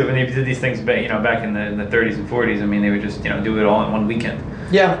they did these things, back in the 30s and 40s, I mean, they would just, do it all in one weekend.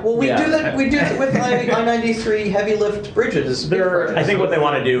 Yeah, well, we do that with I-93 heavy lift bridges. I think what they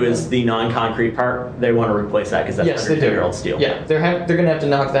want to do is the non-concrete part, they want to replace that because that's 110-year-old steel. Yeah, they're going to have to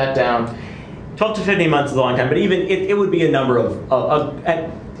knock that down. 12 to 15 months is a long time, but even it would be a number of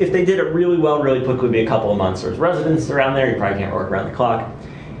if they did it really well, really quickly, it'd be a couple of months. There's residents around there, you probably can't work around the clock.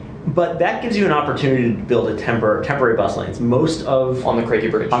 But that gives you an opportunity to build temporary bus lanes. On the Craigie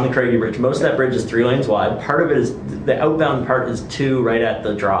Bridge. On the Craigie Bridge. Most of that bridge is 3 lanes wide. Part of it is, the outbound part is 2 right at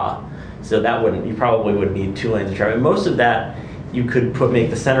the draw. So you probably would need 2 lanes of traffic. Most of that, you could make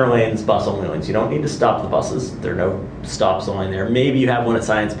the center lanes bus-only lanes. You don't need to stop the buses. There are no stops along there. Maybe you have one at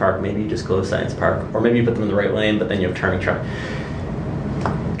Science Park. Maybe you just close Science Park. Or maybe you put them in the right lane, but then you have turning traffic.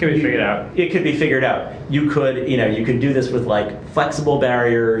 It could be figured out. It could be figured out. You could do this with flexible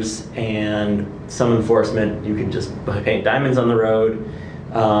barriers and some enforcement. You could just paint diamonds on the road,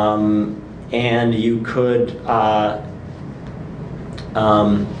 and you could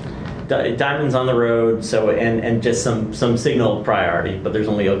diamonds on the road. So and just some signal priority, but there's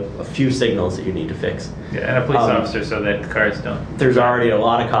only a few signals that you need to fix. Yeah, and a police officer so that cars don't. There's already a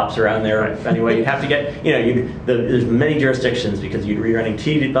lot of cops around there. Right. Anyway, you'd have to get, there's many jurisdictions because you'd be running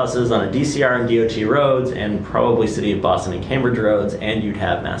T buses on a DCR and DOT roads and probably City of Boston and Cambridge roads, and you'd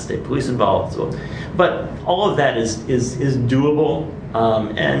have Mass State Police involved. So, but all of that is doable.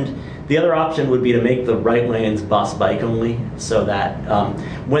 And the other option would be to make the right lanes bike only, so that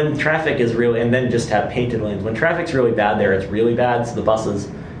when traffic is really, and then just have painted lanes. When traffic's really bad there, it's really bad. So the buses,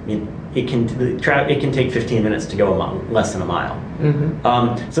 it can take 15 minutes to go less than a mile.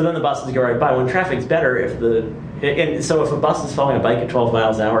 Mm-hmm. So then the buses go right by. When traffic's better, so if a bus is following a bike at 12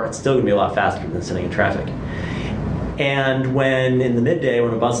 miles an hour, it's still going to be a lot faster than sitting in traffic. And when in the midday,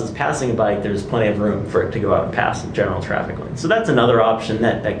 when a bus is passing a bike, there's plenty of room for it to go out and pass the general traffic lane. So that's another option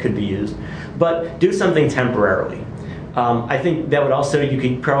that could be used. But do something temporarily. I think that would also, you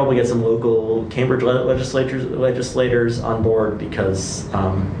could probably get some local Cambridge legislators on board because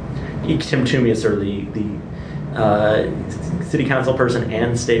Tim Toomey is sort of the city council person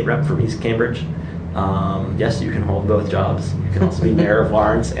and state rep from East Cambridge. Yes, you can hold both jobs. You can also be mayor of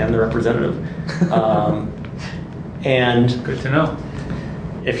Lawrence and the representative. And Good to know.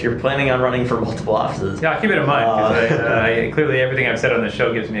 if you're planning on running for multiple offices, Yeah, I'll keep it in mind because clearly everything I've said on the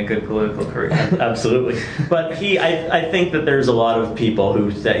show gives me a good political career. absolutely. But I think that there's a lot of people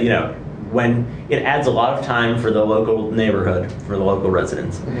who say, when it adds a lot of time for the local neighborhood, for the local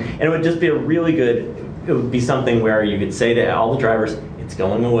residents. And it would just be it would be something where you could say to all the drivers, it's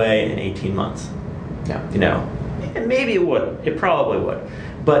going away in 18 months. Yeah. And maybe it would. It probably would.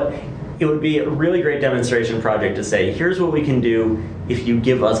 But it would be a really great demonstration project to say, here's what we can do if you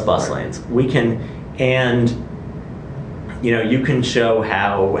give us bus lanes. We can, and you can show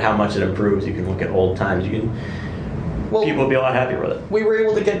how much it improves. You can look at old times. People will be a lot happier with it. We were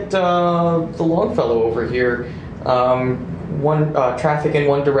able to get the Longfellow over here. One traffic in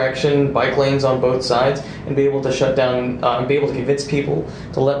one direction, bike lanes on both sides, and be able to shut down, be able to convince people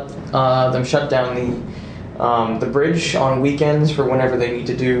to let them shut down the bridge on weekends for whenever they need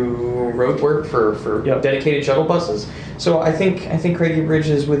to do road work for dedicated shuttle buses. So I think Craigie Bridge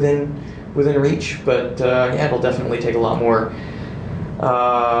is within reach, but it'll definitely take a lot more. The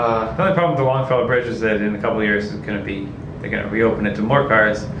only problem with the Longfellow Bridge is that in a couple of years they're going to reopen it to more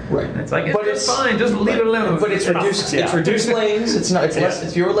cars. Right. And it's like, it's fine, just leave it alone. But it's reduced. It's reduced lanes. It's less.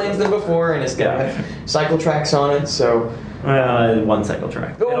 It's fewer lanes than before, and it's got cycle tracks on it. So. One cycle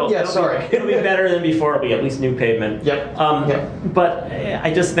track. Sorry. It'll be better than before. It'll be at least new pavement. Yep. But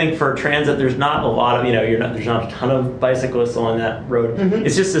I just think for transit, there's not a lot of there's not a ton of bicyclists along that road. Mm-hmm.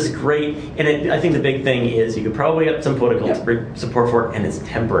 It's just this great, and I think the big thing is you could probably get some political support for it, and it's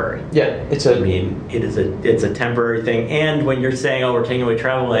temporary. Yeah, it's a temporary thing. And when you're saying, we're taking away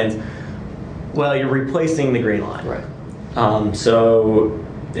travel lanes, well, you're replacing the Green Line. Right. So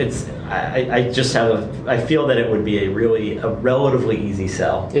it's. I feel that it would be a relatively easy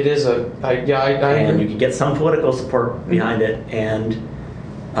sell. It is I and agree. you could get some political support behind it, and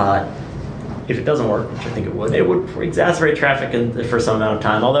if it doesn't work, which I think it would exacerbate traffic for some amount of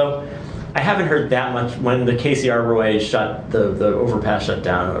time. Although I haven't heard that much. When the KCR Roy shut the overpass shut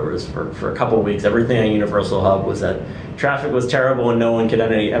down, it was for a couple of weeks. Everything on Universal Hub was that traffic was terrible and no one could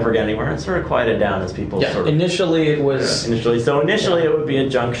ever get anywhere. And it sort of quieted down as people initially it was initially it would be a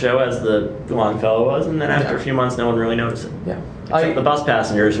junk show, as the Longfellow was, and then after a few months no one really noticed it. Except the bus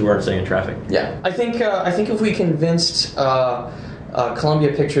passengers who weren't sitting in traffic. I think if we convinced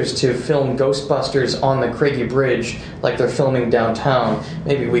Columbia Pictures to film Ghostbusters on the Craigie Bridge like they're filming downtown,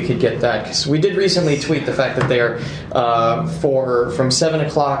 maybe we could get that, because we did recently tweet the fact that they're from 7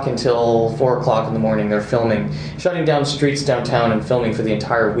 o'clock until 4 o'clock in the morning they're shutting down streets downtown and filming for the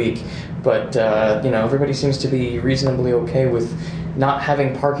entire week. But everybody seems to be reasonably okay with not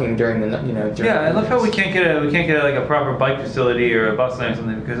having parking during the I love how we can't get a proper bike facility or a bus lane or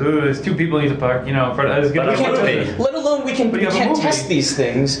something because there's two people need to park in front of us. Let alone we can't test these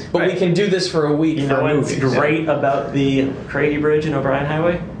things, but we can do this for a week. What's great about the Craigie Bridge and O'Brien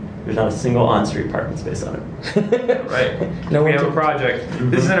Highway? There's not a single on-street parking space on it. Right. We have a project.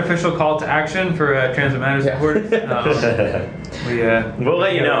 This is an official call to action for Transit Matters supporters. We'll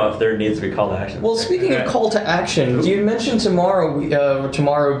let you know if there needs to be a call to action. Well, speaking of call to action, you mentioned tomorrow.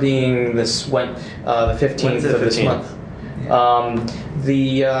 Tomorrow being the 15th of this month.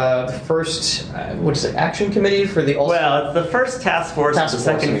 The first action committee for the Alston. Well, it's the first task force. The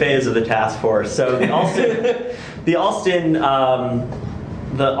second phase of the task force. So the Alston.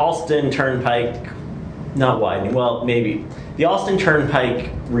 The Alston Turnpike, not widening. Well, maybe the Alston Turnpike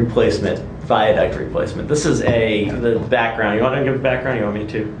viaduct replacement. This is the background. You want to give the background? You want me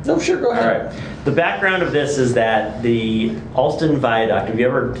to? No, sure. Go ahead. All right. The background of this is that the Alston Viaduct. If you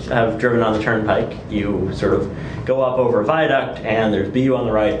ever have driven on the Turnpike, you sort of go up over a viaduct, and there's BU on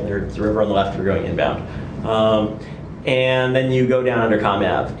the right, and there's the river on the left. You're going inbound. And then you go down under Comm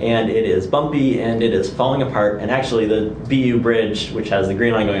Ave, and it is bumpy, and it is falling apart. And actually, the BU Bridge, which has the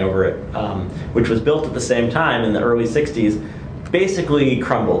Green Line going over it, which was built at the same time in the early 60s, basically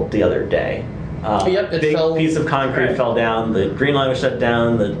crumbled the other day. Big piece of concrete fell down, the Green Line was shut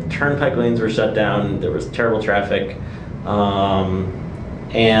down, the Turnpike lanes were shut down, there was terrible traffic.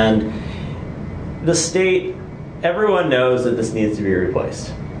 And the state, everyone knows that this needs to be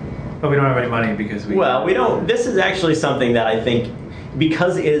replaced. But we don't have any money because we don't. This is actually something that I think,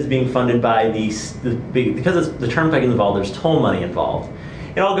 because it is being funded by because the Turnpike involved, there's toll money involved.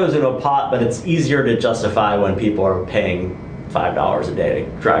 It all goes into a pot, but it's easier to justify when people are paying $5 a day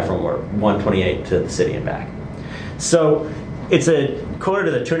to drive from 128 to the city and back. So it's a quarter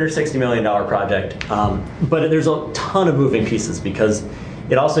to the $260 million project, but there's a ton of moving pieces because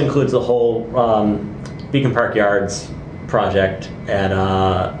it also includes the whole Beacon Park Yards project and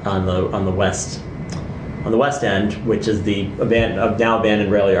on the west on the west end, which is the now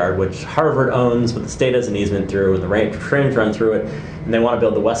abandoned rail yard, which Harvard owns, but the state has an easement through, and the trains run through it. And they want to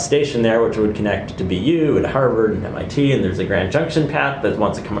build the West Station there, which would connect to BU and Harvard and MIT. And there's a Grand Junction path that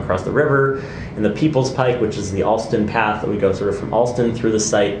wants to come across the river, and the People's Pike, which is the Alston path that would go sort of from Alston through the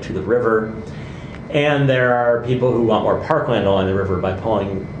site to the river. And there are people who want more parkland along the river by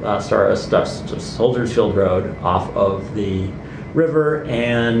pulling Soldiers Field Road off of the river,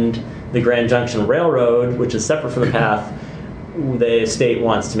 and the Grand Junction Railroad, which is separate from the path, the state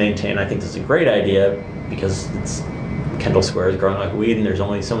wants to maintain. I think this is a great idea because Kendall Square is growing like weed, and there's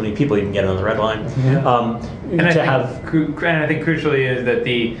only so many people you can get on the Red Line. Yeah. And I think crucially is that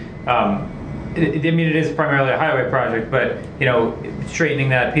it is primarily a highway project, but straightening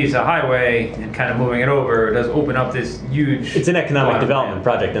that piece of highway and kind of moving it over does open up this huge. It's an economic development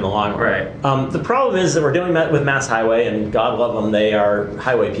project in the long run. Right. The problem is that we're dealing with Mass Highway, and God love them, they are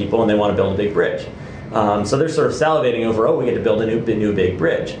highway people, and they want to build a big bridge. So they're sort of salivating over, we get to build a new big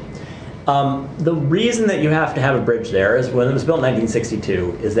bridge. The reason that you have to have a bridge there is when it was built in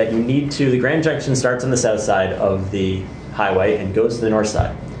 1962 is that the Grand Junction starts on the south side of the highway and goes to the north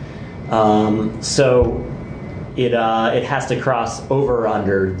side. So it has to cross over or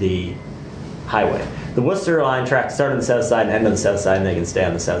under the highway. The Worcester Line tracks start on the south side and end on the south side, and they can stay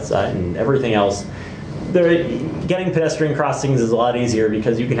on the south side, and everything else. Getting pedestrian crossings is a lot easier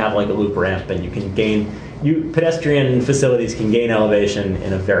because you can have like a loop ramp, and pedestrian facilities can gain elevation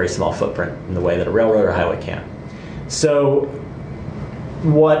in a very small footprint in the way that a railroad or highway can. So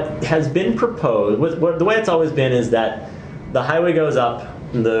what has been proposed, the way it's always been is that the highway goes up,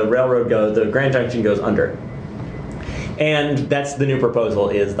 the Grand Junction goes under. And that's the new proposal,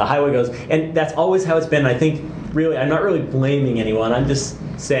 is the highway goes, and that's always how it's been. I think, really, I'm not really blaming anyone. I'm just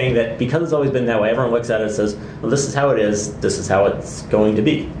saying that because it's always been that way, everyone looks at it and says, well, this is how it is, this is how it's going to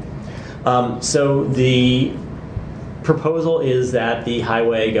be. So the proposal is that the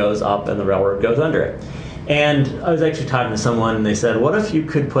highway goes up and the railroad goes under it. And I was actually talking to someone, and they said, what if you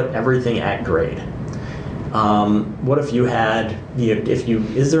could put everything at grade? What if you had,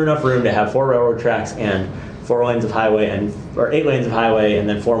 is there enough room to have 4 railroad tracks and 4 lanes of highway, or 8 lanes of highway, and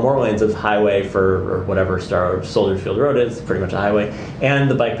then 4 more lanes of highway or whatever Soldiers Field Road is, pretty much a highway, and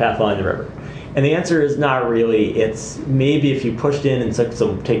the bike path along the river? And the answer is not really. It's maybe if you pushed in and took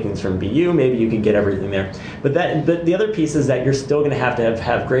some takings from BU, maybe you could get everything there. But the other piece is that you're still going to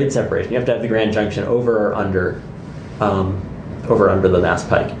have grade separation. You have to have the Grand Junction over or under the Mass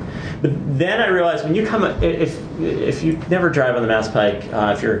Pike. But then I realized when you come, if you never drive on the Mass Pike,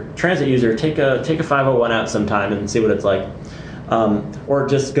 if you're a transit user, take a 501 out sometime and see what it's like, or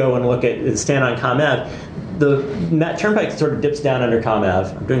just go and stand on Com Ave. The turnpike sort of dips down under Com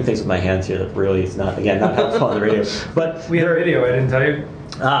Ave. I'm doing things with my hands here that really is not helpful on the radio. But we have a video. I didn't tell you.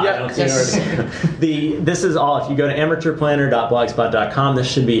 I don't see it. This is all. If you go to amateurplanner.blogspot.com, this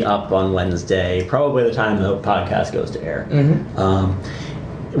should be up on Wednesday, probably the time the podcast goes to air.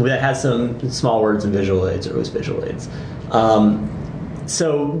 Mm-hmm. That has some small words and visual aids, or always visual aids.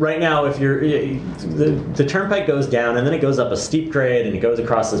 So right now, if the turnpike goes down, and then it goes up a steep grade, and it goes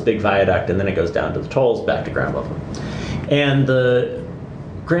across this big viaduct, and then it goes down to the tolls, back to ground level. And the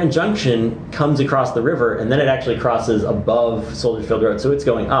Grand Junction comes across the river, and then it actually crosses above Soldiers Field Road, so it's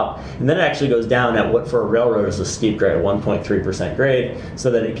going up. And then it actually goes down at what for a railroad is a steep grade, a 1.3% grade,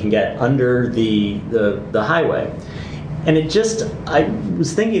 so that it can get under the highway. And I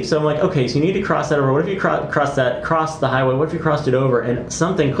was thinking, so I'm like, okay, so you need to cross that over. What if you cross the highway? What if you crossed it over? And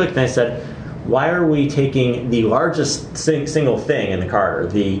something clicked, and I said, why are we taking the largest single thing in the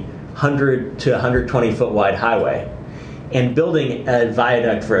corridor, the 100 to 120 foot wide highway, and building a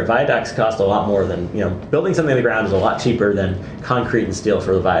viaduct for it? Viaducts cost a lot more than, building something on the ground is a lot cheaper than concrete and steel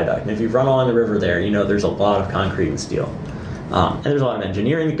for the viaduct. And if you've run along the river there, there's a lot of concrete and steel. And there's a lot of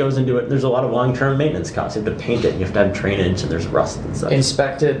engineering that goes into it. There's a lot of long-term maintenance costs. You have to paint it, you have to have drainage, and there's rust and stuff.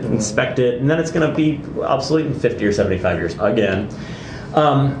 Inspect it, and then it's going to be obsolete in 50 or 75 years again.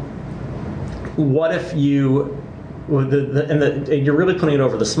 What if you're really putting it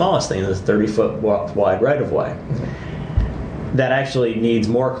over the smallest thing, this 30-foot wide right-of-way, that actually needs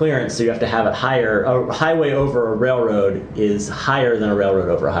more clearance, so you have to have it higher. A highway over a railroad is higher than a railroad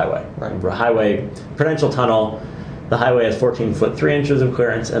over a highway. Right. A highway, Prudential Tunnel, the highway has 14 foot 3 inches of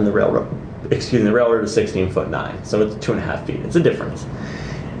clearance, and the railroad is 16 foot 9, so it's 2.5 feet. It's a difference.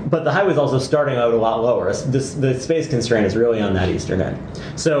 But the highway is also starting out a lot lower. The space constraint is really on that eastern end.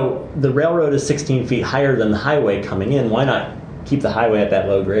 So the railroad is 16 feet higher than the highway coming in. Why not keep the highway at that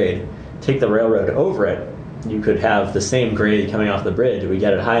low grade, take the railroad over it? You could have the same grade coming off the bridge if we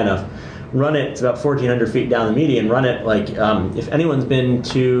get it high enough, run it. It's about 1,400 feet down the median. Run it like if anyone's been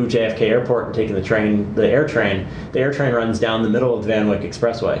to JFK Airport and taken the air train runs down the middle of the Van Wyck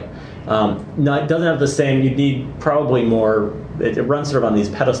Expressway. No, it doesn't have the same. You'd need probably more. It runs sort of on these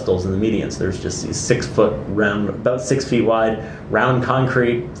pedestals in the median. So there's just these 6 foot round, about 6 feet wide, round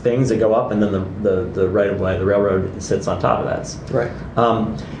concrete things that go up, and then the right of way, the railroad sits on top of that. Right.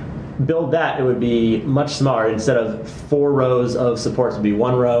 Build that, it would be much smaller. Instead of 4 rows of supports, it would be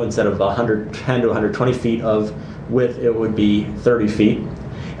 1 row. Instead of 110 to 120 feet of width, it would be 30 feet.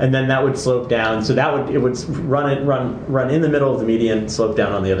 And then that would slope down. So it would run in the middle of the median, slope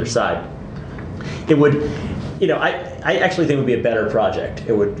down on the other side. It would, I actually think it would be a better project.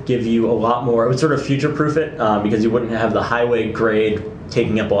 It would give you a lot more. It would sort of future-proof it because you wouldn't have the highway grade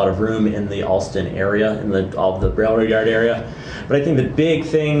taking up a lot of room in the Alston area, in all the railroad yard area. But I think the big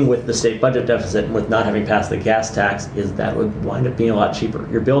thing with the state budget deficit and with not having passed the gas tax is that would wind up being a lot cheaper.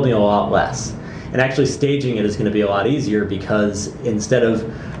 You're building a lot less. And actually staging it is going to be a lot easier because instead of,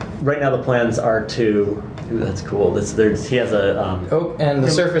 right now the plans are to, ooh, that's cool. He has a... and the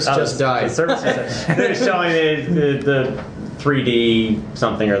surface just died. The surface they're showing the 3D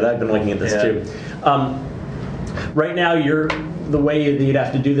something or that. I've been looking at this too. Right now, the way that you'd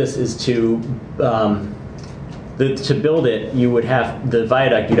have to do this is to build it, you would have the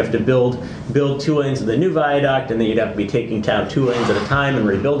viaduct. You'd have to build 2 lanes of the new viaduct, and then you'd have to be taking down 2 lanes at a time and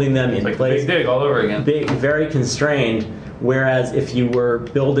rebuilding them in like place. Big dig all over again. Big, very constrained. Whereas if you were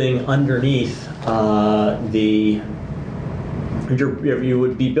building underneath you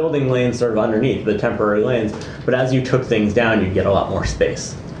would be building lanes sort of underneath the temporary lanes, but as you took things down, you'd get a lot more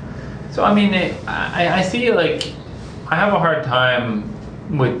space. So I mean, I see like I have a hard time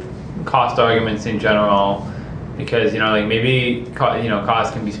with cost arguments in general because like maybe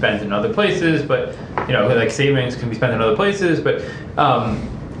cost can be spent in other places, but like savings can be spent in other places. But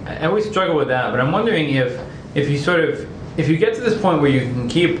I always struggle with that. But I'm wondering if you get to this point where you can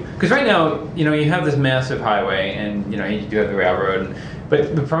keep, because right now you have this massive highway and you do have the railroad,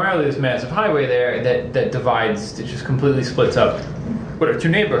 but primarily this massive highway there that divides, that just completely splits up what are 2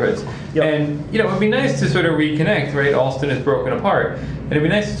 neighborhoods. Yep. And it would be nice to sort of reconnect, right? Alston is broken apart. And it'd be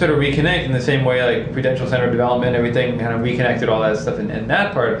nice to sort of reconnect in the same way like Prudential Center development, everything kind of reconnected all that stuff in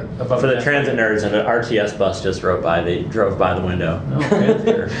that part above. For the transit nerds, and an RTS bus just drove by the window. Oh, fancy.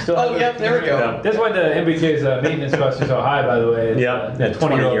 Yeah, there we go. That's why the MBTA's maintenance costs are so high, by the way. Yeah,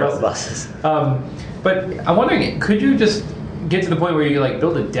 20-year-old buses. But I'm wondering, could you just get to the point where you like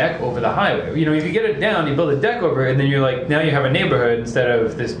build a deck over the highway? If you get it down, you build a deck over it, and then you're like, now you have a neighborhood instead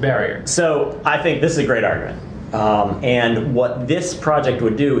of this barrier. So I think this is a great argument. And what this project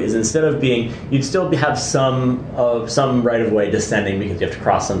would do is instead of you'd still have some right of way descending because you have to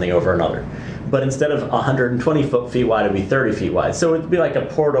cross something over another. But instead of 120 feet wide, it'd be 30 feet wide. So it'd be like a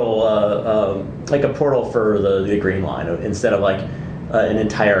portal, for the Green Line instead of like an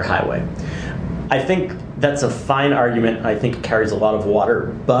entire highway. I think that's a fine argument. I think it carries a lot of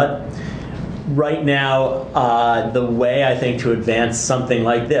water, but right now, the way I think to advance something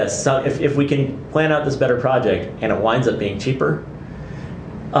like this, so if we can plan out this better project and it winds up being cheaper,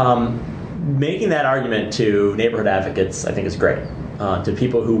 making that argument to neighborhood advocates, I think is great. To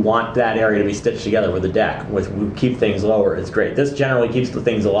people who want that area to be stitched together with a deck, keep things lower, it's great. This generally keeps the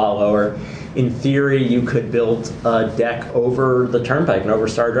things a lot lower. In theory, you could build a deck over the turnpike and over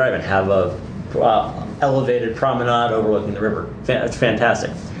Star Drive and have a elevated promenade overlooking the river. It's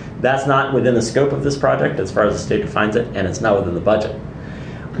fantastic. That's not within the scope of this project as far as the state defines it, and it's not within the budget.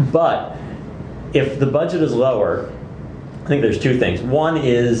 But if the budget is lower, I think there's 2 things. One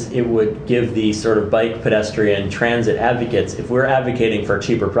is it would give the sort of bike, pedestrian, transit advocates, if we're advocating for a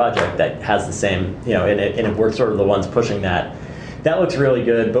cheaper project that has the same, and if we're sort of the ones pushing that looks really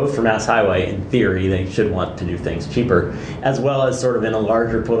good, both for Mass Highway, in theory, they should want to do things cheaper, as well as sort of in a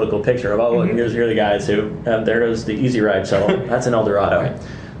larger political picture of, here are the guys who, there goes the Easy Ride shuttle, that's an El Dorado. Right.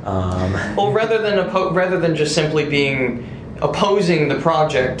 Well, rather than just simply opposing the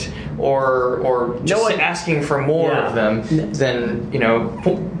project or just asking for more of them, then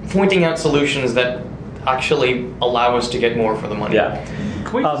pointing out solutions that actually allow us to get more for the money. Yeah.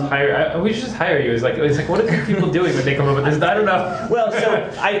 Can we just hire? We should just hire you. It's like what are these people doing when they come up with this? I don't know. Well,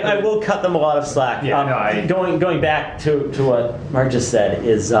 so I will cut them a lot of slack. Yeah, going back to what Mark just said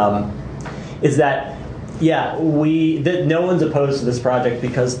is that. Yeah, no one's opposed to this project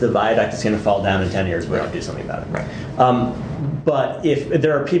because the viaduct is going to fall down in 10 years. We don't do something about it. Right. But if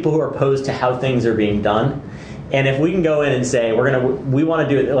there are people who are opposed to how things are being done, and if we can go in and say we want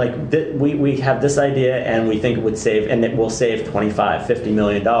to do it like we have this idea and we think it would save, and it will save $25-50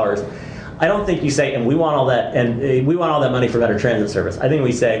 million. I don't think you say, and we want all that, and we want all that money for better transit service. I think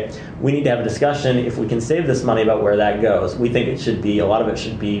we say we need to have a discussion if we can save this money about where that goes. We think a lot of it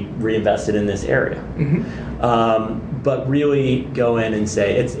should be reinvested in this area. But really go in and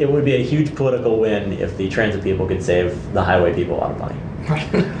say it would be a huge political win if the transit people could save the highway people a lot of money.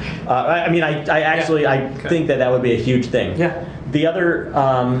 I think that would be a huge thing. Yeah. The other.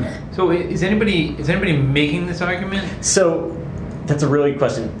 So is anybody making this argument? So that's a really good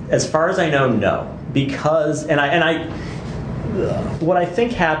question. As far as I know, no, because what I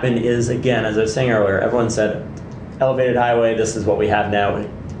think happened is, again, as I was saying earlier, everyone said elevated highway. This is what we have now. It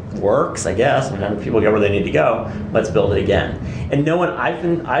works, I guess. When people get where they need to go, let's build it again. And no one. I've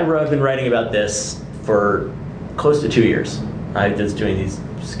been writing about this for close to 2 years. I was doing these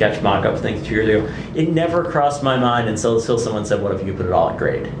sketch mock-up things 2 years ago. It never crossed my mind until someone said, "What if you put it all at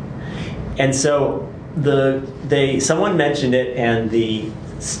grade?" And so someone mentioned it, and the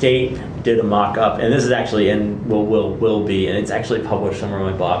state did a mock-up, and this is actually will be, and it's actually published somewhere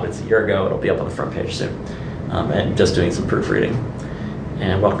on my blog. It's a year ago. It'll be up on the front page soon. And just doing some proofreading.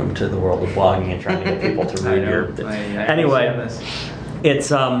 And welcome to the world of blogging and trying to get people to read your. Anyway, it's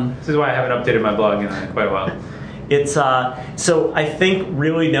This is why I haven't updated my blog in quite a while. It's so I think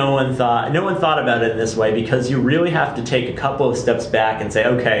really no one thought about it in this way, because you really have to take a couple of steps back and say,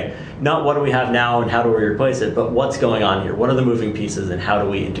 okay, not what do we have now and how do we replace it, but what's going on here? What are the moving pieces and how do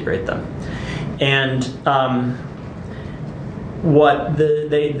we integrate them? And what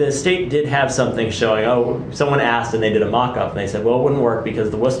the state did have something showing. Someone asked and they did a mock-up and they said, well, it wouldn't work because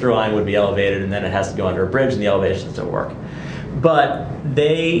the Worcester line would be elevated and then it has to go under a bridge and the elevations don't work. But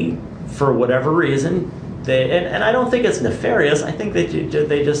they, for whatever reason, and I don't think it's nefarious. I think they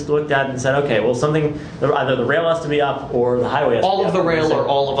just looked at it and said, okay, well, either the rail has to be up or the highway has to be up. All of the rail or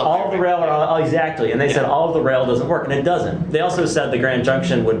all of the all of the rail, exactly. And they said all of the rail doesn't work, and it doesn't. They also said the Grand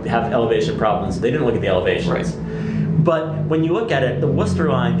Junction would have elevation problems. They didn't look at the elevations. Right. But when you look at it, the Worcester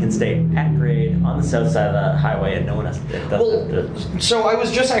line can stay at grade on the south side of the highway, and no one has to. So I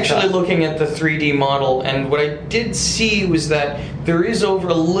was just actually looking at the 3D model, and what I did see was that there is a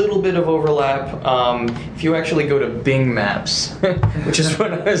little bit of overlap. If you actually go to Bing Maps, which is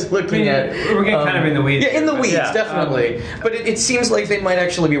what I was looking at. We're getting kind of in the weeds. Yeah, in the weeds, definitely. But it seems like they might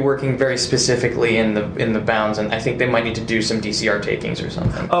actually be working very specifically in the bounds, and I think they might need to do some DCR takings or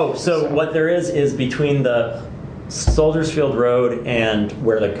something. So what there is between the Soldiers Field Road and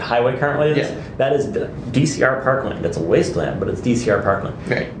where the highway currently is, that is DCR parkland. It's a wasteland, but it's DCR parkland.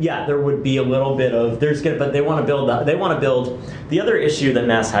 Right. Yeah, there would be a little bit of but they want to build. The other issue that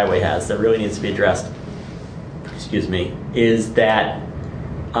Mass Highway has that really needs to be addressed. Excuse me, is that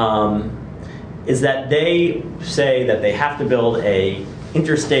they say that they have to build a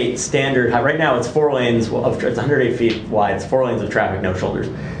interstate standard. Right now, it's 4 lanes it's 108 feet wide. It's 4 lanes of traffic, no shoulders.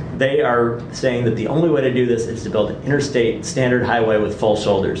 They are saying that the only way to do this is to build an interstate standard highway with full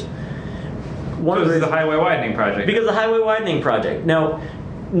shoulders. This is the highway widening project. Because the highway widening project. Now,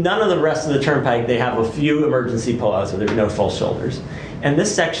 none of the rest of the turnpike, they have a few emergency pullouts where there's no full shoulders. And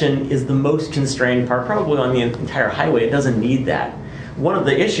this section is the most constrained part, probably on the entire highway. It doesn't need that. One of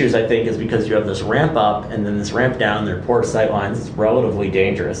the issues, I think, is because you have this ramp up and then this ramp down, there are poor sight lines. It's relatively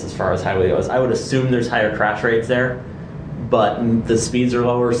dangerous as far as highway goes. I would assume there's higher crash rates there, but the speeds are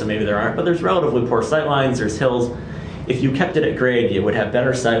lower, so maybe there aren't. But there's relatively poor sight lines, there's hills. If you kept it at grade, you would have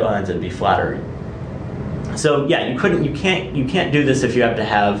better sight lines, it'd be flatter. So yeah, you can't do this if you have to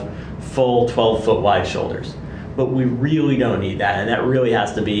have full 12-foot wide shoulders. But we really don't need that, and that really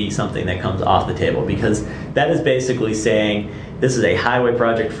has to be something that comes off the table, because that is basically saying this is a highway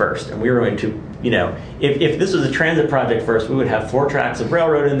project first, and we're going to, if this was a transit project first, we would have 4 tracks of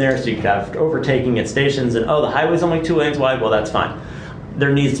railroad in there, so you could have overtaking at stations, and the highway's only 2 lanes wide, well, that's fine.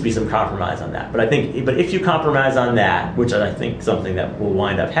 There needs to be some compromise on that. But if you compromise on that, which I think is something that will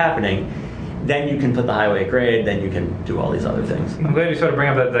wind up happening, then you can put the highway at grade, then you can do all these other things. I'm glad you sort of bring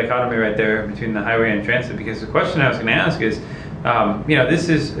up that dichotomy right there between the highway and transit, because the question I was going to ask is, this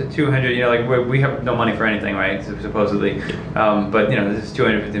is 200, we have no money for anything, right, supposedly, but, this is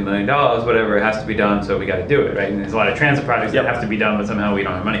 $250 million, whatever, it has to be done, so we got to do it, right, and there's a lot of transit projects that have to be done, but somehow we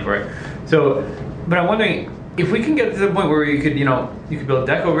don't have money for it. So, but I'm wondering, if we can get to the point where you could build a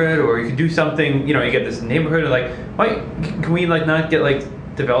deck over it, or you could do something, you get this neighborhood, why can we, not get,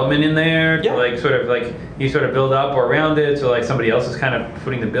 development in there to you sort of build up or around it, so somebody else is kind of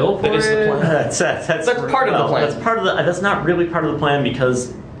footing the bill for it. That is the plan. That's part of the plan. That's not really part of the plan,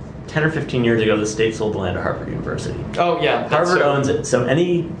 because 10 or 15 years ago, the state sold the land to Harvard University. Oh yeah, Harvard owns it, so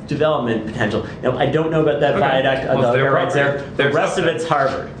any development potential. Now, I don't know about that viaduct. Well, The rights there. property. The Their rest stuff of it's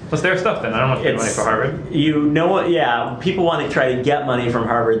Harvard. What's their stuff then? I don't want to pay money for Harvard. You know what? Yeah, people want to try to get money from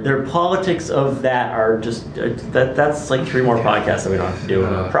Harvard. Their politics of that are just that's like 3 more podcasts that we don't have to do.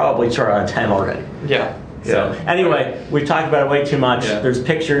 And we're probably short on time already. Yeah. So anyway, we've talked about it way too much. Yeah. There's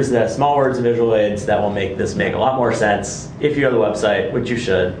pictures, that small words and visual aids that will make this make a lot more sense if you go to the website, which you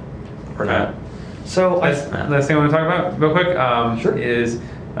should, or not. So Last thing I want to talk about real quick Sure. is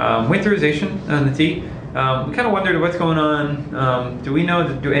winterization on the T. We kind of wondered what's going on. Do we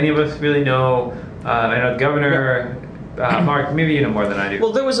know? Do any of us really know? I know the governor, Mark. Maybe you know more than I do.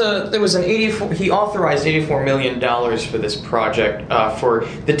 Well, there was an 84. He authorized $84 million for this project for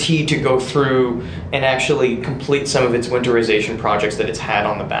the T to go through and actually complete some of its winterization projects that it's had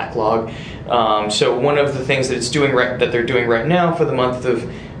on the backlog. So one of the things that it's doing that they're doing right now for the month of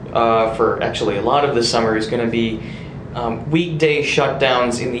for actually a lot of the summer is going to be weekday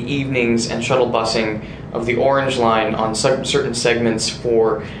shutdowns in the evenings and shuttle busing of the Orange Line on certain segments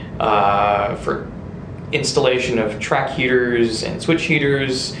for installation of track heaters and switch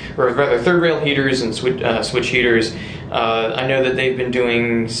heaters, or rather third rail heaters and switch heaters. I know that they've been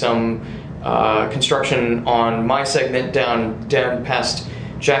doing some construction on my segment down past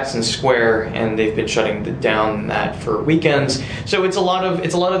Jackson Square, and they've been shutting down that for weekends. So it's a lot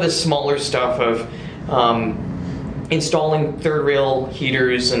of this smaller stuff of installing third rail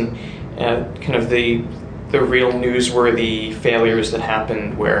heaters and kind of the real newsworthy failures that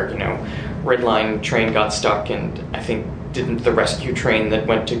happened where, you know, Red Line train got stuck, and I think didn't the rescue train that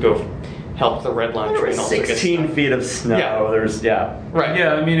went to go help the Red Line train also get 16 stuck? feet of snow. Yeah. There's Right.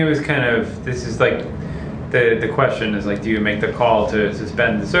 Yeah, I mean, it was kind of, this is like, the question is like, do you make the call to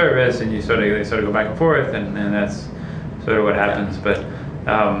suspend the service, and they sort of go back and forth, and that's sort of what happens. But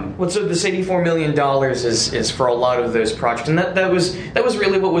well, so this $84 million is for a lot of those projects, and that was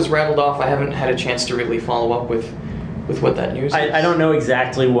really what was rattled off. I haven't had a chance to really follow up with what that news is. I don't know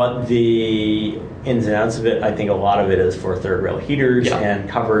exactly what the ins and outs of it. I think a lot of it is for third rail heaters and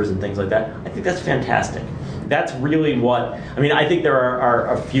covers and things like that. I think that's fantastic. That's really what, I mean, I think there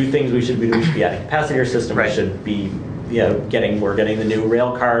are a few things we should be doing. We should be adding capacity to our system. Right. We should be, we're getting the new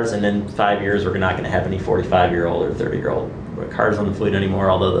rail cars, and in 5 years we're not going to have any 45-year-old or 30-year-old cars on the fleet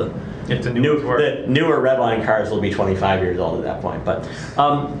anymore, although the newer Red Line cars will be 25 years old at that point. But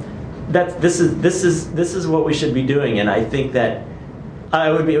this is what we should be doing, and I think that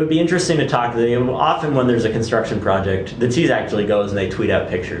it would be interesting to talk to them. Often when there's a construction project, the T's actually goes and they tweet out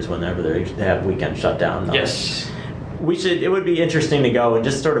pictures whenever they have weekend shutdown. Yes. It would be interesting to go and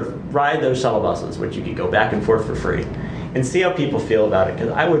just sort of ride those shuttle buses, which you could go back and forth for free, and see how people feel about it. Because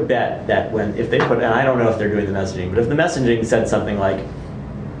I would bet that if they put, and I don't know if they're doing the messaging, but if the messaging said something like,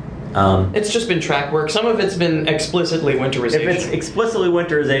 it's just been track work. Some of it's been explicitly winterization. if it's explicitly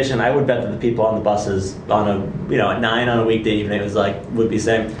winterization, I would bet that the people on the buses at 9 on a weekday evening would be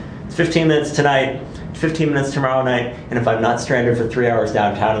saying, it's 15 minutes tonight, 15 minutes tomorrow night, and if I'm not stranded for 3 hours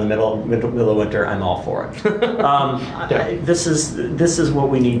downtown in the middle of winter, I'm all for it. This is what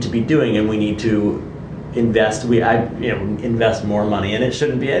we need to be doing, and we need to invest. Invest more money, and it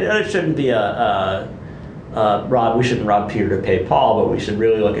shouldn't be we shouldn't rob Peter to pay Paul, but we should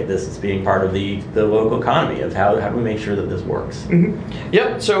really look at this as being part of the local economy of how do we make sure that this works. Mm-hmm.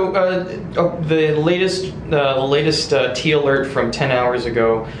 Yep. So the latest T alert from 10 hours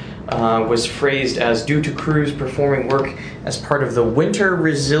ago was phrased as due to crews performing work as part of the Winter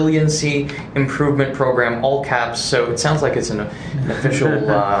Resiliency Improvement Program, all caps. So it sounds like it's an official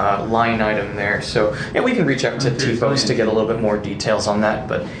line item there. So yeah, we can reach out to T folks to get a little bit more details on that.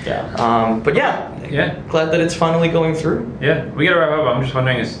 But glad that it's finally going through. Yeah, we got to wrap up. I'm just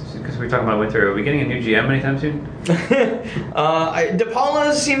wondering, because we're talking about winter, are we getting a new GM anytime soon?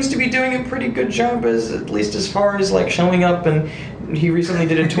 DePaula seems to be doing a pretty good job, at least as far as like showing up, and he recently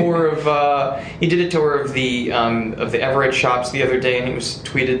did a tour of the Everett shops the other day, and he was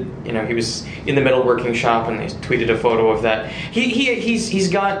tweeted. He was in the metalworking shop, and he tweeted a photo of that.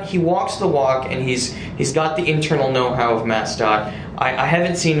 He walks the walk, and he's got the internal know-how of MassDOT. I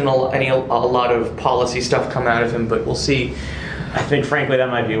haven't seen a lot of policy stuff come out of him, but we'll see. I think, frankly, that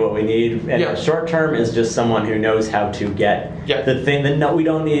might be what we need. And the short term is just someone who knows how to get the thing that we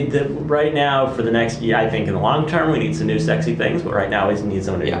don't need right now for the next year. I think in the long term we need some new sexy things, but right now we need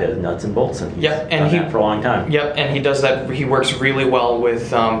someone who does nuts and bolts, and he's done that for a long time. Yep, and he does that. He works really well with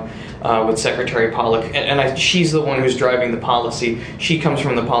Secretary Pollock, and she's the one who's driving the policy. She comes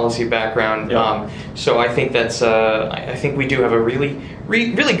from the policy background, so I think that's. I think we do have a really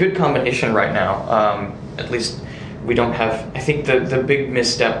good combination right now, at least we don't have. I think the big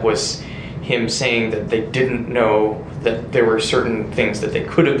misstep was him saying that they didn't know that there were certain things that they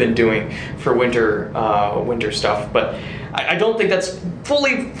could have been doing for winter stuff, but I don't think that's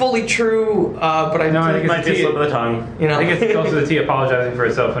fully true. But I think It might be a slip of the tongue. you know, I think it's also the T apologizing for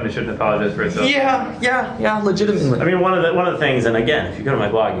itself when it shouldn't apologize for itself. yeah, legitimately. I mean, one of the things, and again, if you go to my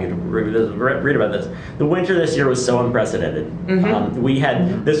blog, you can read about this. The winter this year was so unprecedented. We had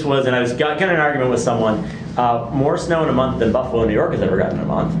and I was getting an argument with someone. More snow in a month than Buffalo, New York has ever gotten in a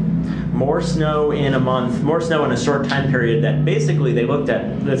month. More snow in a month, more snow in a short time period that basically they looked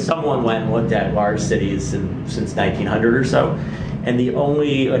at, that someone went and looked at large cities since 1900 or so, and the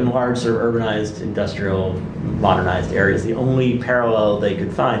only, in large sort of urbanized, industrial, modernized areas, the only parallel they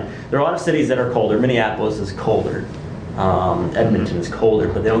could find, there are a lot of cities that are colder. Minneapolis is colder. Edmonton is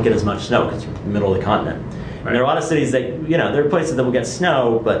colder, but they don't get as much snow because it's the middle of the continent. Right. And there are a lot of cities that, there are places that will get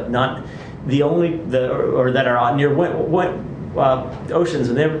snow, but not or that are near oceans,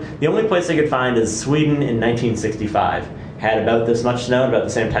 and the only place they could find is Sweden in 1965. Had about this much snow at about the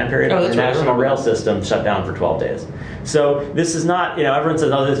same time period. Oh, the national rail system shut down for 12 days. So this is not, everyone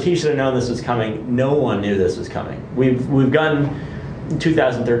says, oh, he should have known this was coming. No one knew this was coming. We've gotten, in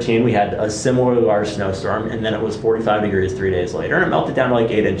 2013, we had a similarly large snowstorm, and then it was 45 degrees 3 days later, and it melted down to like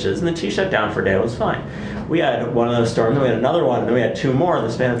 8 inches, and the T shut down for a day, it was fine. We had one of those storms, then we had another one, and then we had 2 more in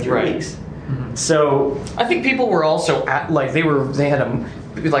the span of 3 weeks. So I think people were also they had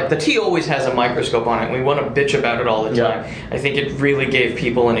the T always has a microscope on it, and we want to bitch about it all the time. Yeah. I think it really gave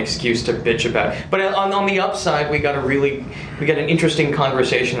people an excuse to bitch about it. But on the upside, we got an interesting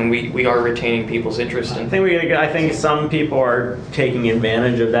conversation, and we are retaining people's interest. I think some people are taking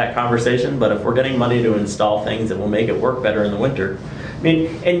advantage of that conversation, but if we're getting money to install things that will make it work better in the winter, I mean,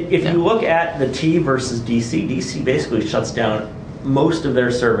 and if you look at the T versus DC basically shuts down most of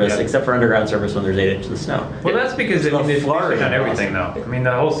their service, except for underground service when there's 8 inches of snow. Well, that's because they shut down everything, though. I mean,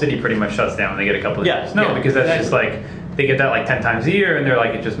 the whole city pretty much shuts down when they get a couple of inches of snow, because that's just like, they get that like 10 times a year, and they're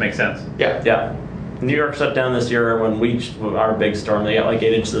like, it just makes sense. Yeah. New York shut down this year when our big storm, they got like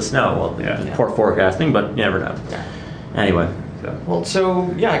 8 inches of snow. Well, poor forecasting, but you never know. Yeah. Anyway.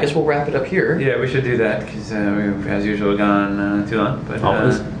 So I guess we'll wrap it up here. Yeah, we should do that, because we've, as usual, gone too long. But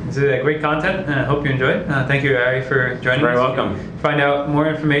it's great content, and I hope you enjoyed. Thank you, Ari, for joining us. You're very welcome. Find out more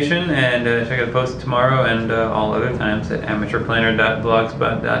information and check out the post tomorrow and all other times at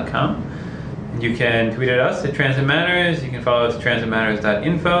amateurplanner.blogspot.com. You can tweet at us at Transit Matters. You can follow us at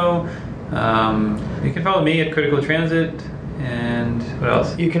transitmatters.info. You can follow me at Critical Transit. And what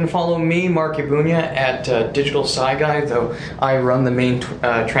else? You can follow me, Mark Ibunya, at Digital Sci Guy, though I run the main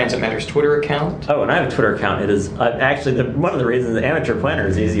Transit Matters Twitter account. Oh, and I have a Twitter account. It is actually one of the reasons the Amateur Planner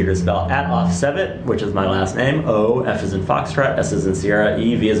is easier to spell. At Offsevit, which is my last name. O, F as in Foxtrot, S as in Sierra,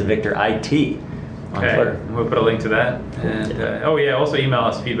 E, V as in Victor, I-T. On Twitter. We'll put a link to that. And also email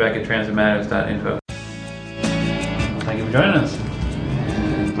us feedback at transitmatters.info. Thank you for joining us.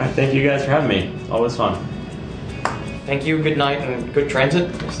 Thank you guys for having me. Always fun. Thank you, good night, and good transit.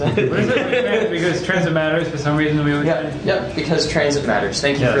 What is it? Because transit matters for some reason. Yeah, because transit matters.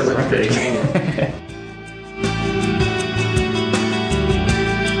 Thank you for listening.